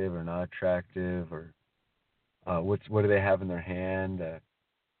attractive or not attractive? Or what do they have in their hand?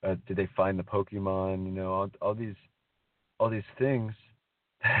 Did they find the Pokemon? All these things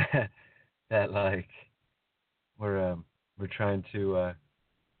that like we're trying to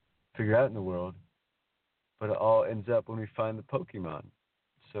figure out in the world, but it all ends up when we find the Pokemon.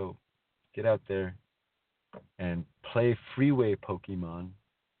 So get out there and play freeway Pokemon,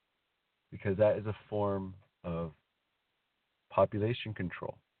 because that is a form of population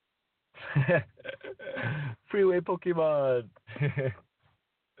control. Freeway Pokemon.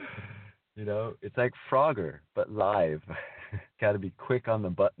 It's like Frogger, but live. Got to be quick on the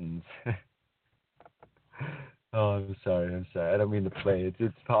buttons. Oh, I'm sorry. I don't mean to play.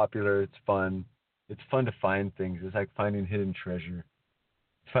 It's popular. It's fun. It's fun to find things. It's like finding hidden treasure.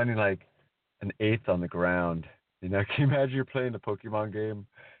 It's finding like an eighth on the ground. Can you imagine you're playing the Pokemon game,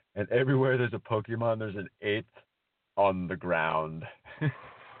 and everywhere there's a Pokemon, there's an eighth on the ground.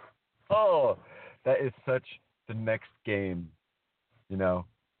 Oh, that is such the next game,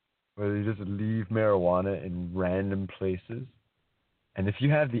 where you just leave marijuana in random places. And if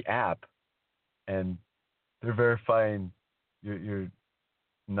you have the app and they're verifying your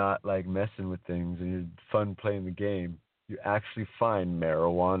not like messing with things and you're fun playing the game, you actually find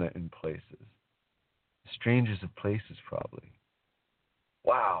marijuana in places. Strangest of places, probably.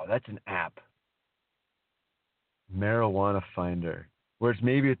 Wow, that's an app. Marijuana Finder. Whereas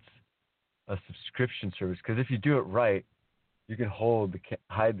maybe it's a subscription service, because if you do it right, you can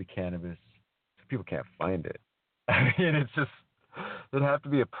hide the cannabis so people can't find it. I mean, it's just, it'd have to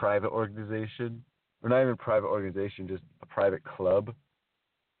be a private organization, or not even a private organization, just a private club,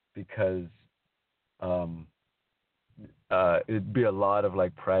 because it'd be a lot of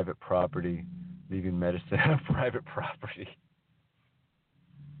like private property, leaving medicine on private property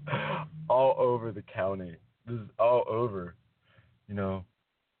all over the county. This is all over. You know,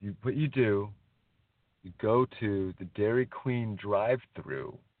 what you do, you go to the Dairy Queen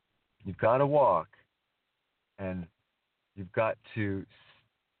drive-through. You've got to walk, and you've got to,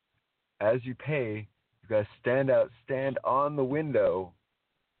 as you pay, you've got to stand on the window,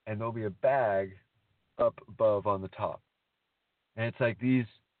 and there'll be a bag up above on the top. And it's like these,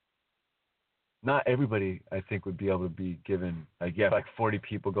 not everybody, I think, would be able to be given, like, you have like 40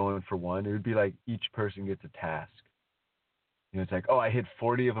 people going for one. It would be like each person gets a task. You know, it's like, oh, I hit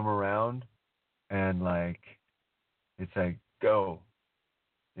 40 of them around, and like, it's like, go.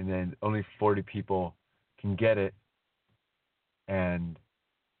 And then only 40 people can get it, and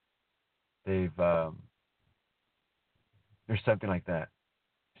they've, there's something like that.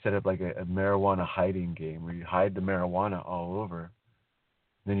 Set up like a marijuana hiding game where you hide the marijuana all over.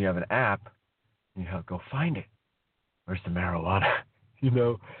 And then you have an app, and you go find it. Where's the marijuana? You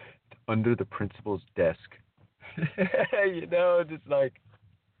know, it's under the principal's desk. You know, just like,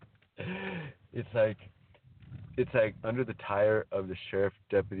 it's like under the tire of the sheriff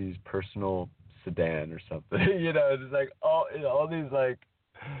deputy's personal sedan or something. You know, it's like all these like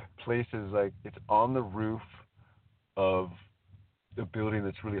places, like it's on the roof of a building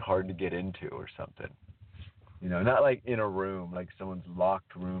that's really hard to get into or something. You know, not like in a room, like someone's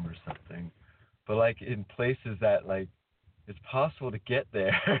locked room or something, but like in places that like it's possible to get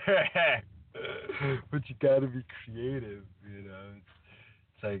there. But you gotta be creative, you know.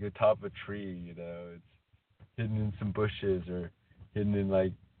 It's like atop a tree, you know. It's hidden in some bushes or hidden in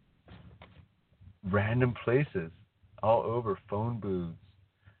like random places all over, phone booths.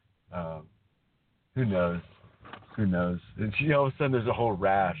 Who knows? And all of a sudden there's a whole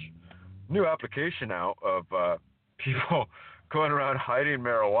rash. New application out of people going around hiding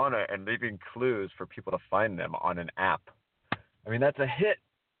marijuana and leaving clues for people to find them on an app. I mean, that's a hit.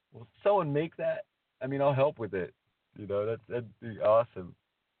 Will someone make that? I mean, I'll help with it. You know, that'd be awesome.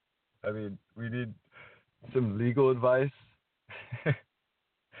 I mean, we need some legal advice. It'd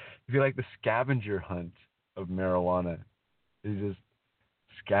be like the scavenger hunt of marijuana. You just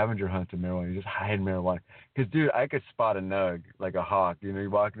scavenger hunt of marijuana. You just hide marijuana. Because, dude, I could spot a nug like a hawk. You know,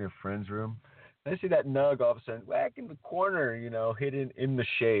 you walk in your friend's room, and I see that nug all of a sudden whack in the corner, you know, hidden in the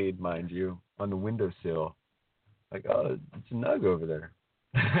shade, mind you, on the windowsill. Like, oh, it's a nug over there.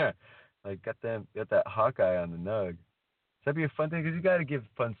 Like, got that Hawkeye on the nug. So that'd be a fun thing, because you got to give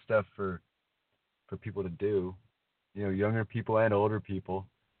fun stuff for people to do. You know, younger people and older people.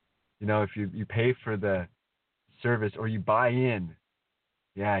 You know, if you pay for the service or you buy in.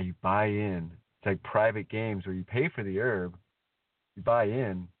 Yeah, you buy in. It's like private games where you pay for the herb, you buy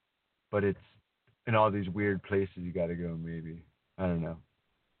in, but it's in all these weird places you got to go. Maybe, I don't know.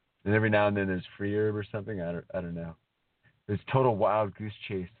 And every now and then there's free herb or something. I don't know. There's total wild goose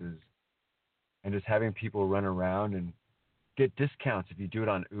chases, and just having people run around and get discounts. If you do it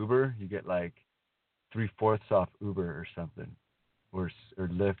on Uber, you get like 3/4 off Uber or something, or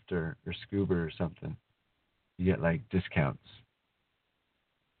Lyft or Scuba or something. You get like discounts.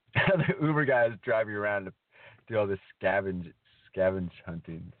 The Uber guys drive you around to do all this scavenge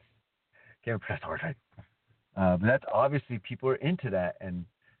hunting. Can't press the word right. But that's obviously people are into that, and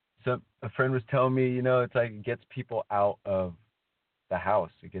a friend was telling me, you know, it's like it gets people out of the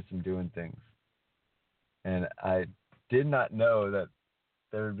house. It gets them doing things. And I did not know that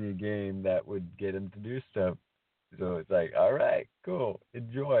there would be a game that would get them to do stuff. So it's like, all right, cool,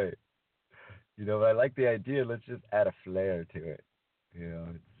 enjoy. You know, I like the idea. Let's just add a flair to it. You know,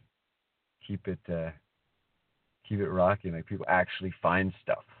 keep it rocking. Like people actually find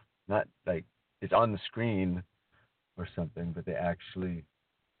stuff, not like it's on the screen or something, but they actually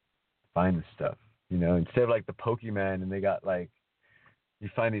find the stuff. You know, instead of like the Pokemon, and they got like, you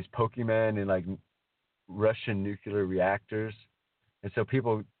find these Pokemon in like Russian nuclear reactors, and so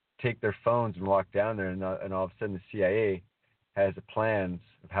people take their phones and walk down there, and all of a sudden the CIA has plans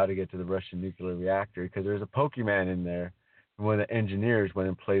of how to get to the Russian nuclear reactor because there's a Pokemon in there, and one of the engineers went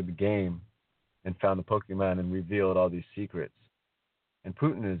and played the game and found the Pokemon and revealed all these secrets. And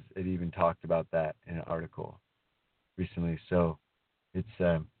Putin had even talked about that in an article recently. So it's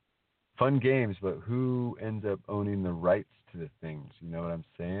fun games, but who ends up owning the rights to the things? You know what I'm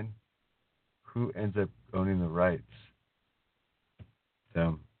saying? Who ends up owning the rights?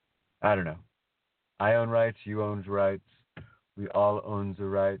 So, I don't know. I own rights, you own rights, we all own the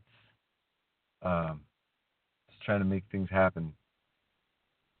rights. Just trying to make things happen.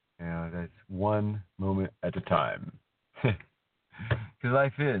 You know, that's one moment at a time. Because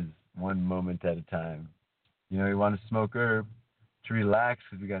life is one moment at a time. You know, you want to smoke herb to relax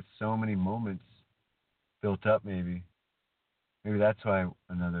because we got so many moments built up, maybe. Maybe that's why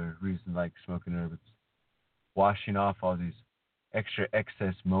another reason like smoking herb. It's washing off all these extra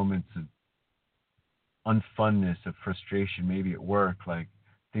excess moments of unfunness, of frustration, maybe at work, like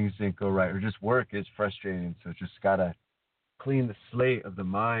things didn't go right, or just work is frustrating, so just gotta clean the slate of the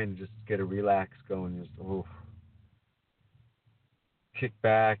mind, just get a relax going, just kick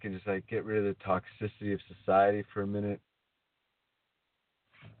back and just like get rid of the toxicity of society for a minute.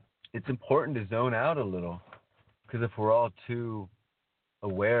 It's important to zone out a little, because if we're all too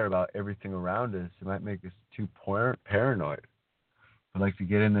aware about everything around us, it might make us too paranoid. I'd like to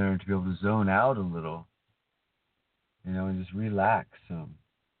get in there and to be able to zone out a little, you know, and just relax some.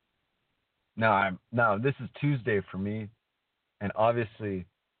 Now this is Tuesday for me, and obviously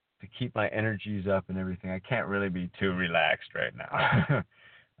to keep my energies up and everything, I can't really be too relaxed right now.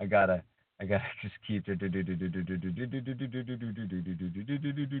 I gotta just keep you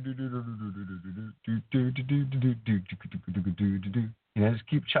know, just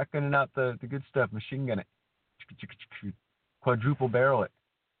keep chucking out the good stuff, machine gun it, quadruple barrel it,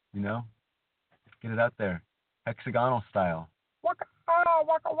 you know, get it out there, hexagonal style.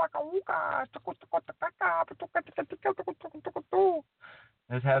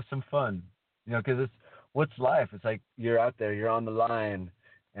 Let's have some fun, you know, because it's what's life. It's like you're out there, you're on the line,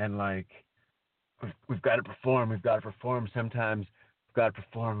 and like we've got to perform. Sometimes we've got to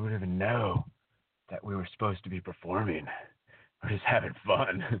perform. We don't even know that we were supposed to be performing. We're just having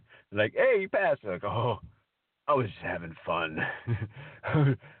fun. Like, hey, you passed. Like, oh, I was just having fun.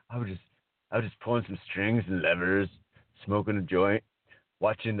 I was just pulling some strings and levers, smoking a joint,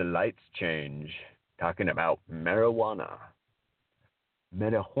 watching the lights change, talking about marijuana.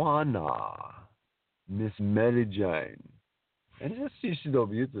 Miss Mary Jane. And just she's so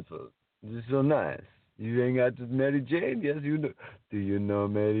beautiful. She's so nice. You hang out with Mary Jane? Yes, you know. Do you know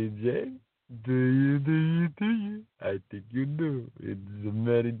Mary Jane? Do you? I think you do. It's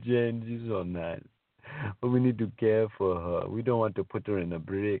Mary Jane. She's so nice. But we need to care for her. We don't want to put her in a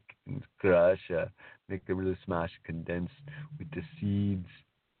brick and crush her, make her really smash condensed with the seeds.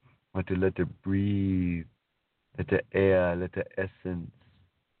 We want to let her breathe, let her air, let her essence.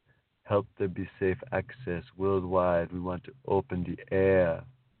 Help there be safe access worldwide. We want to open the air,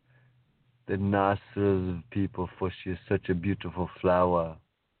 the nostrils of people, for she is such a beautiful flower.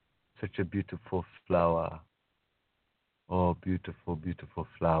 Such a beautiful flower. Oh, beautiful, beautiful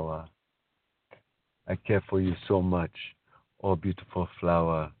flower. I care for you so much. Oh, beautiful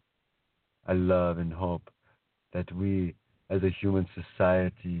flower. I love and hope that we, as a human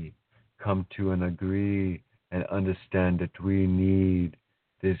society, come to and agree and understand that we need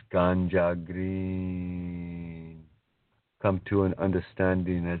this ganja green. Come to an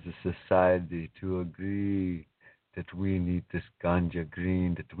understanding as a society to agree that we need this ganja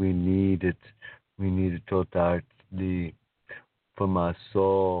green, that we need it. We need it totally from our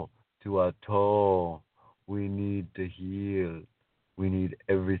soul to our toe. We need to heal. We need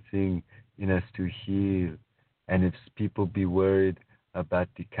everything in us to heal. And if people be worried about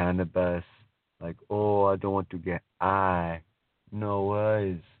the cannabis, like, oh, I don't want to get high. No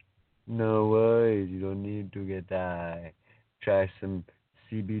worries. No worries. You don't need to get high. Try some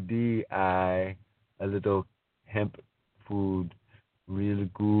CBD a little hemp food, real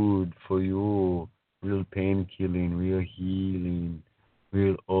good for you, real pain killing, real healing,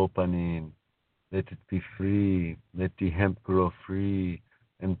 real opening. Let it be free. Let the hemp grow free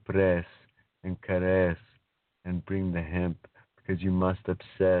and press and caress and bring the hemp, because you must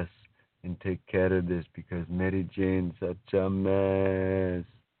obsess and take care of this, because Mary Jane's such a mess.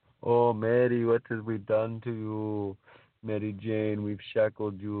 Oh, Mary, what have we done to you? Mary Jane, we've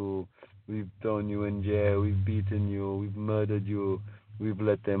shackled you. We've thrown you in jail. We've beaten you. We've murdered you. We've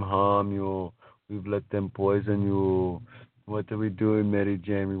let them harm you. We've let them poison you. What are we doing, Mary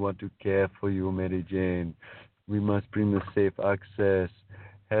Jane? We want to care for you, Mary Jane. We must bring the safe access.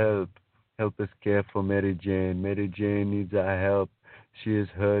 Help. Help us care for Mary Jane. Mary Jane needs our help. She is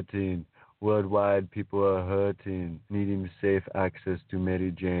hurting. Worldwide, people are hurting, needing safe access to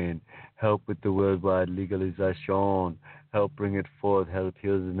Mary Jane. Help with the worldwide legalization. Help bring it forth. Help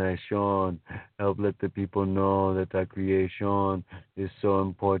heal the nation. Help let the people know that our creation is so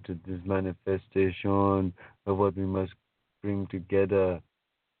important. This manifestation of what we must bring together,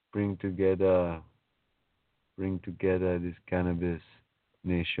 bring together, bring together this cannabis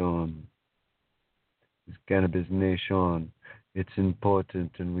nation. This cannabis nation. It's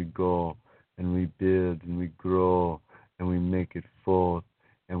important, and we go and we build and we grow and we make it forth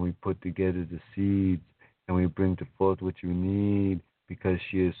and we put together the seeds and we bring to forth what you need because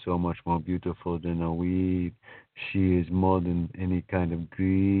she is so much more beautiful than a weed. She is more than any kind of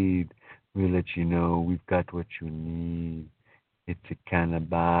greed. We let you know we've got what you need. It's a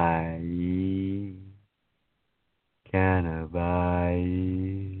cannabis. Cannabis.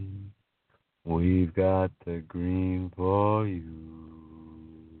 We've got the green for you.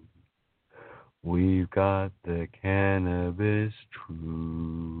 We've got the cannabis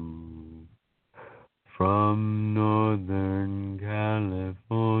true. From Northern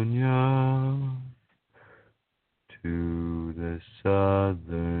California to the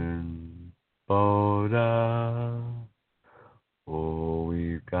southern border. Oh,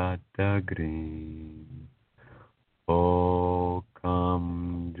 we've got the green. Oh,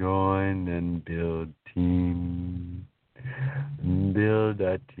 come join and build team. Build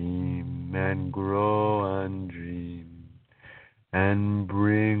a team and grow and dream. And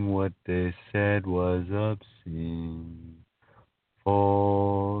bring what they said was obscene.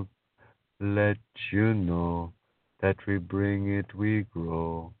 For let you know that we bring it, we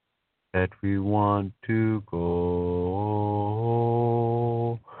grow, that we want to go.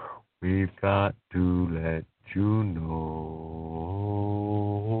 We've got to let you know.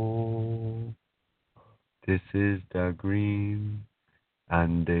 This is the green,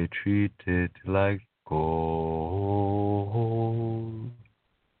 and they treat it like gold.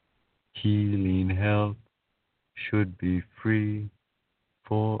 Healing health should be free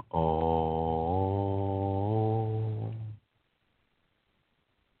for all.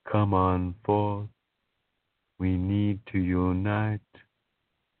 Come on forth, we need to unite,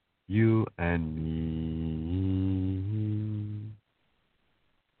 you and me,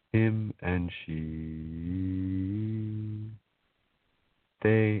 him and she,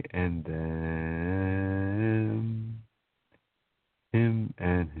 they and them, him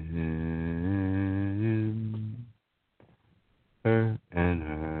and him, her and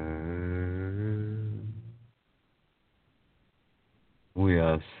her. We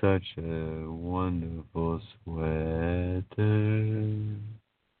are such a wonderful sweater.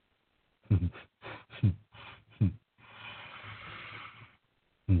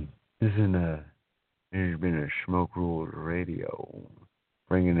 This has been a Smoke Rules Radio,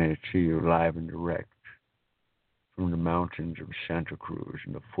 bringing it to you live and direct from the mountains of Santa Cruz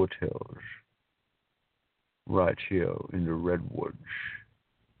and the foothills, right here in the redwoods,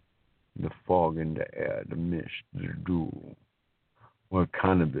 the fog in the air, the mist, the dew, where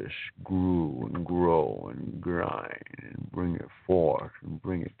cannabis grew and grow and grind and bring it forth and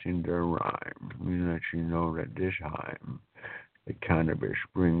bring it into rhyme. We let you know that this time the cannabis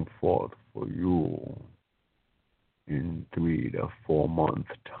bring forth for you in 3 to 4 month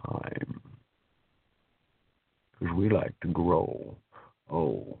time. Because we like to grow.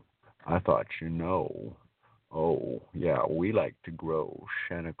 Oh, I thought you know. Oh, yeah, we like to grow.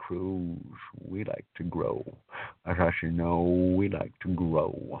 Santa Cruz, we like to grow. I thought you know we like to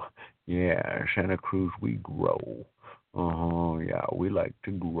grow. Yeah, Santa Cruz, we grow. Yeah, we like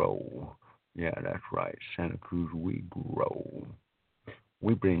to grow. Yeah, that's right. Santa Cruz, we grow.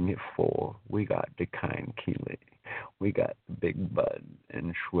 We bring it forth. We got the kind Keely. We got the Big Bud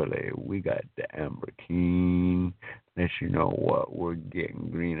and Swilly. We got the Amber Keen. Let you know what we're getting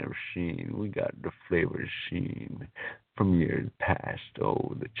green of sheen. We got the flavor sheen from years past.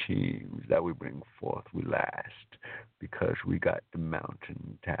 Oh, the cheese that we bring forth we last because we got the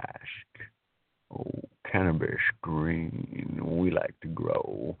mountain task. Oh, cannabis green. We like to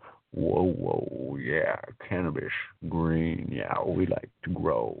grow. Whoa, whoa, yeah, cannabis green. Yeah, we like to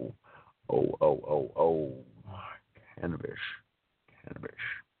grow. Oh. Cannabis.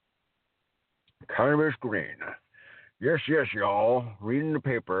 Cannabis green. Yes, y'all. Reading the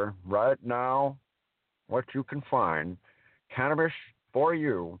paper right now. What you can find. Cannabis for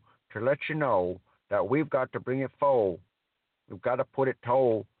you to let you know that we've got to bring it full. We've got to put it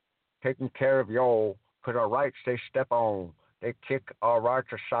toll. Taking care of y'all. Because our rights they step on. They kick our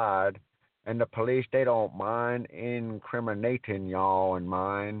rights aside. And the police, they don't mind incriminating y'all and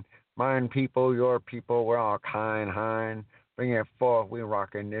mine. Mine people, your people, we're all kind hind. Bringing it forth, we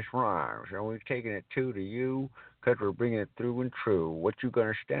rocking this rhyme. So we're taking it to you, cause we're bringing it through and true. What you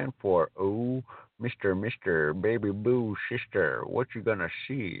gonna stand for? Ooh, Mister, baby boo, sister. What you gonna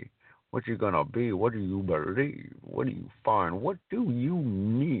see? What you gonna be? What do you believe? What do you find? What do you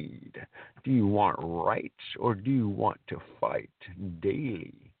need? Do you want rights or do you want to fight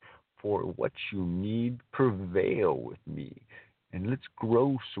daily for what you need? Prevail with me and let's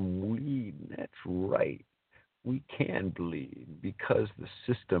grow some weed. That's right. We can bleed because the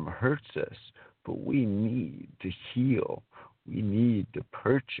system hurts us, but we need to heal. We need to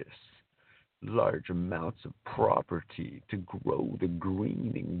purchase large amounts of property to grow the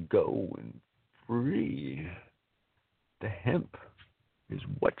green and go and free. The hemp is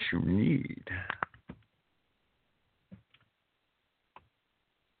what you need.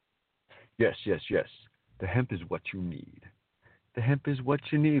 Yes, yes, yes. The hemp is what you need. The hemp is what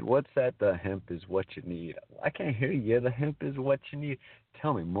you need. What's that? The hemp is what you need. I can't hear you. The hemp is what you need.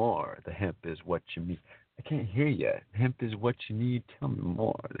 Tell me more. The hemp is what you need. I can't hear you. The hemp is what you need. Tell me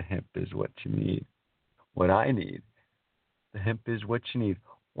more. The hemp is what you need. What I need. The hemp is what you need.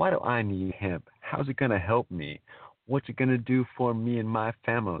 Why do I need hemp? How's it going to help me? What's it going to do for me and my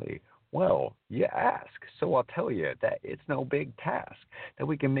family? Well, you ask, so I'll tell you that it's no big task, that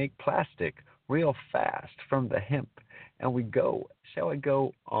we can make plastic real fast from the hemp, and we go, shall I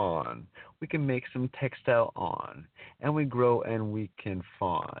go on? We can make some textile on, and we grow and we can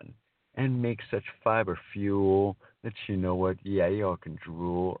fawn, and make such fiber fuel that you know what, yeah, y'all can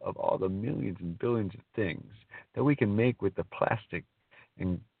drool of all the millions and billions of things that we can make with the plastic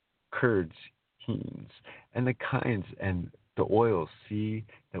and curds, henes, and the kinds and the oils, see,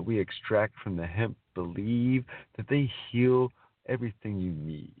 that we extract from the hemp, believe that they heal everything you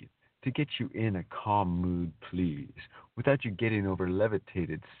need to get you in a calm mood, please, without you getting over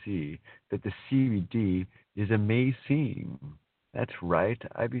levitated, see that the CBD is amazing. That's right,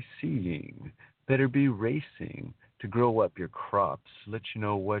 I be seeing. Better be racing to grow up your crops. Let you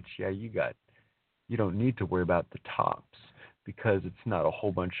know what, yeah, you don't need to worry about the tops because it's not a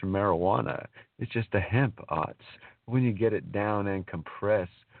whole bunch of marijuana. It's just a hemp oats. When you get it down and compress,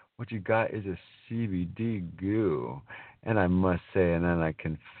 what you got is a CBD goo. And I must say, and then I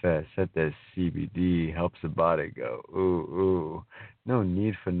confess, that the CBD helps the body go, ooh, ooh. No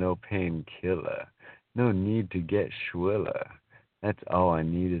need for no painkiller. No need to get schwiller. That's all I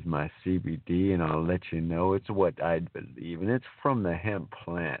need is my CBD, and I'll let you know it's what I believe. And it's from the hemp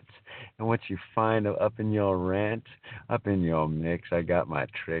plant. And what you find up in your rant, up in your mix, I got my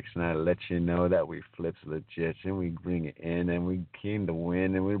tricks, and I let you know that we flips legit, and we bring it in, and we came to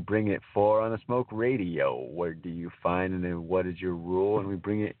win, and we bring it for on the Smoke Radio. Where do you find, and then what is your rule? And we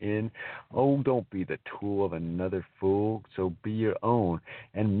bring it in. Oh, don't be the tool of another fool, so be your own,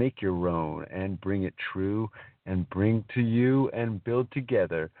 and make your own, and bring it true, and bring to you and build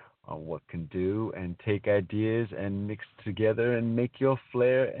together on what can do and take ideas and mix together and make your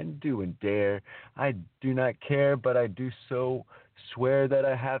flair and do and dare. I do not care, but I do so swear that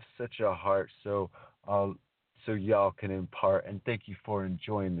I have such a heart, so y'all can impart. And thank you for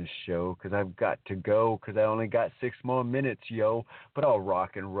enjoying this show, because I've got to go, because I only got 6 more minutes, yo. But I'll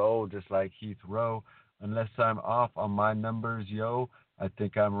rock and roll just like Heath Row, unless I'm off on my numbers, yo. I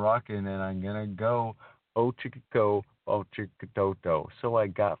think I'm rocking and I'm gonna go. Oh chicka go, oh chicka toto. So I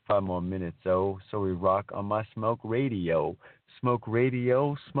got 5 more minutes, oh. So we rock on my Smoke Radio. Smoke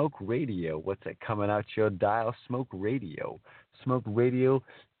Radio, Smoke Radio. What's that coming out your dial? Smoke Radio. Smoke Radio,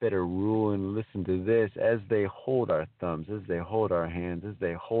 better rule and listen to this as they hold our thumbs, as they hold our hands, as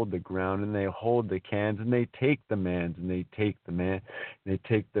they hold the ground, and they hold the cans, and they take the mans, and they take the man, and they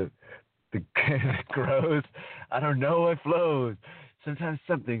take the grows. I don't know what flows. Sometimes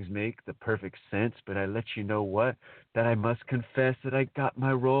some things make the perfect sense, but I let you know what? That I must confess that I got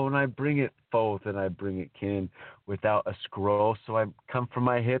my role and I bring it forth and I bring it kin without a scroll. So I come from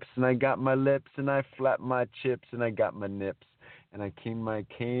my hips and I got my lips and I flap my chips and I got my nips. And I came my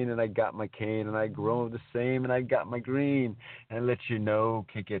cane and I got my cane and I grow the same and I got my green. And I let you know,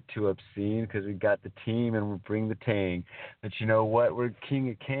 can't get too obscene because we got the team and we bring the tang. Let you know what, we're king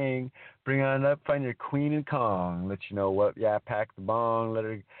of Kang. Bring on up, find your queen and Kong. Let you know what, yeah, pack the bong. Let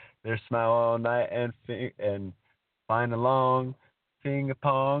her smile all night and find along. Fing a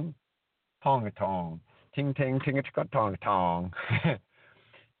pong, pong a tong. Ting ting ting a chicka tong tong.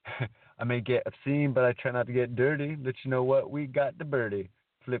 I may get obscene, but I try not to get dirty. Let you know what, we got the birdie.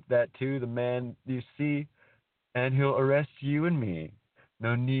 Flip that to the man you see, and he'll arrest you and me.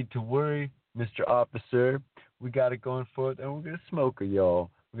 No need to worry, Mr. Officer. We got it going forth, and we're going to smoke it, y'all.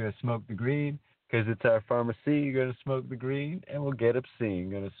 We're going to smoke the green, 'Cause it's our pharmacy. You're going to smoke the green, and we'll get obscene.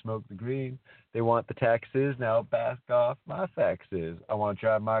 Going to smoke the green. They want the taxes. Now back off my faxes. I want to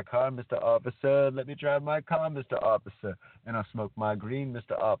drive my car, Mr. Officer. Let me drive my car, Mr. Officer. And I'll smoke my green,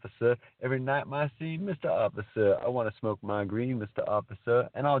 Mr. Officer. Every night my scene, Mr. Officer. I want to smoke my green, Mr. Officer.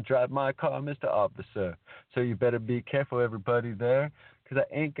 And I'll drive my car, Mr. Officer. So you better be careful, everybody there. 'Cause I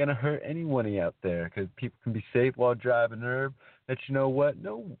ain't going to hurt any one of you out there. 'Cause people can be safe while driving herb. Let you know what?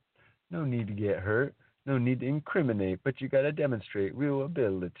 No need to get hurt. No need to incriminate, but you got to demonstrate real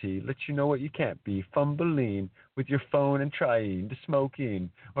ability. Let you know what you can't be. Fumbling with your phone and trying to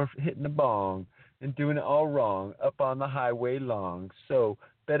smoking or hitting a bong and doing it all wrong up on the highway long. So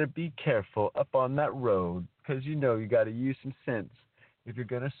better be careful up on that road, 'cause you know you got to use some sense if you're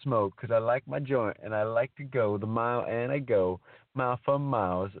going to smoke. 'Cause I like my joint and I like to go the mile, and I go mile for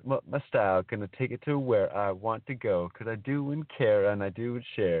miles. My style, going to take it to where I want to go. 'Cause I do and care and I do and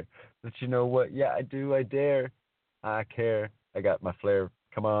share. But you know what? Yeah, I do. I dare. I care. I got my flair.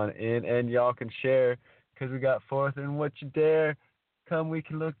 Come on in and y'all can share. 'Cause we got forth and what you dare. Come, we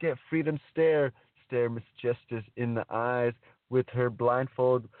can look at freedom stare. Stare Miss Justice in the eyes with her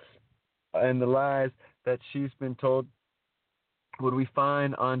blindfold and the lies that she's been told. What do we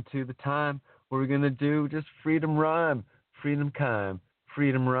find onto the time? What are we going to do? Just freedom rhyme. Freedom time.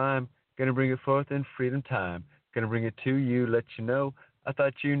 Freedom rhyme. Going to bring it forth in freedom time. Going to bring it to you, let you know. I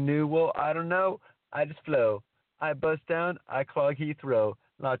thought you knew. Well, I don't know. I just flow. I bust down. I clog Heathrow.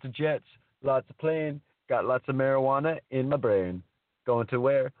 Lots of jets. Lots of plane. Got lots of marijuana in my brain. Going to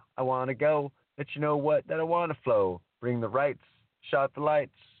where I want to go. Let you know what that I want to flow. Bring the rights. Shot the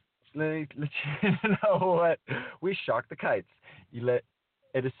lights. Let you know what. We shock the kites. You let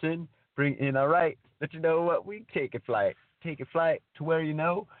Edison bring in our right. Let you know what. We take a flight. Take a flight to where you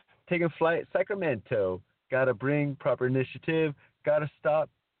know. Take a flight Sacramento. Gotta bring proper initiative. Gotta stop.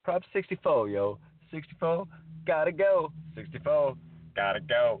 Prop 64, yo. 64, gotta go. 64, gotta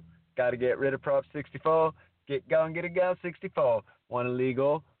go. Gotta get rid of Prop 64. Get going, get it going, 64. Want to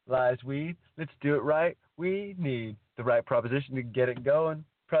legalize weed? Let's do it right. We need the right proposition to get it going.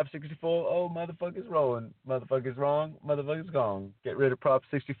 Prop 64, oh, motherfuckers rolling. Motherfuckers wrong, motherfuckers gone. Get rid of Prop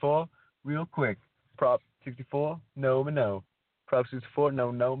 64 real quick. Prop 64, no, me no. Prop 64, no,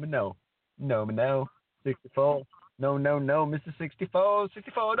 no, me no. No, me no. 64. No, Mr. 64,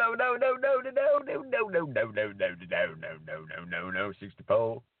 64, no, 64,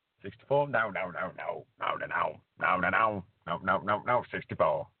 64, no,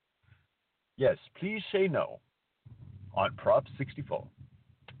 64. Yes, please say no on Prop 64.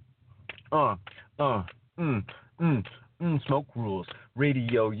 Smoke rules.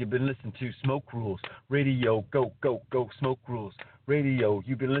 Radio, you've been listening to Smoke Rules. Radio, go, go, go, Smoke Rules. Radio,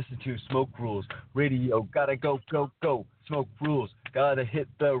 you've been listening to Smoke Rules. Radio, gotta go, go, go, Smoke Rules. Gotta hit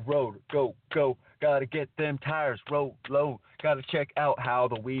the road, go, go. Gotta get them tires, roll low. Gotta check out how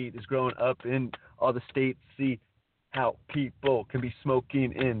the weed is growing up in all the states. See how people can be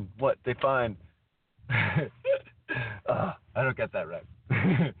smoking in what they find. I don't get that right.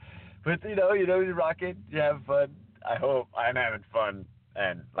 But you rock it, you have fun. I hope I'm having fun,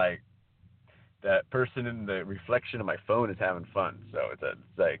 and like that person in the reflection of my phone is having fun. So it's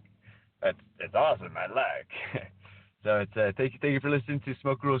awesome. I like. So it's thank you for listening to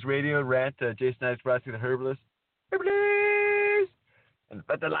Smoke Rules Radio. Rant Jason Knights, brought to you the Herbalist, and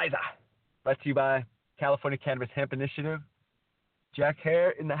Fertilizer, brought to you by California Cannabis Hemp Initiative. Jack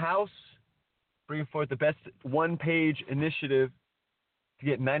Hare in the house, bringing forth the best one-page initiative to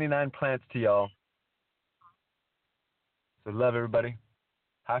get 99 plants to y'all. So love everybody.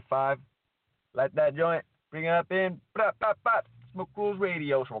 High five. Light that joint. Bring it up in. Smoke Rules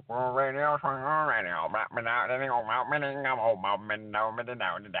Radio. Smoke Rules Radio. Smoke Rules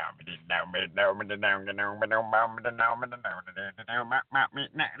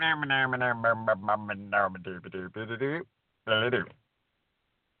Radio.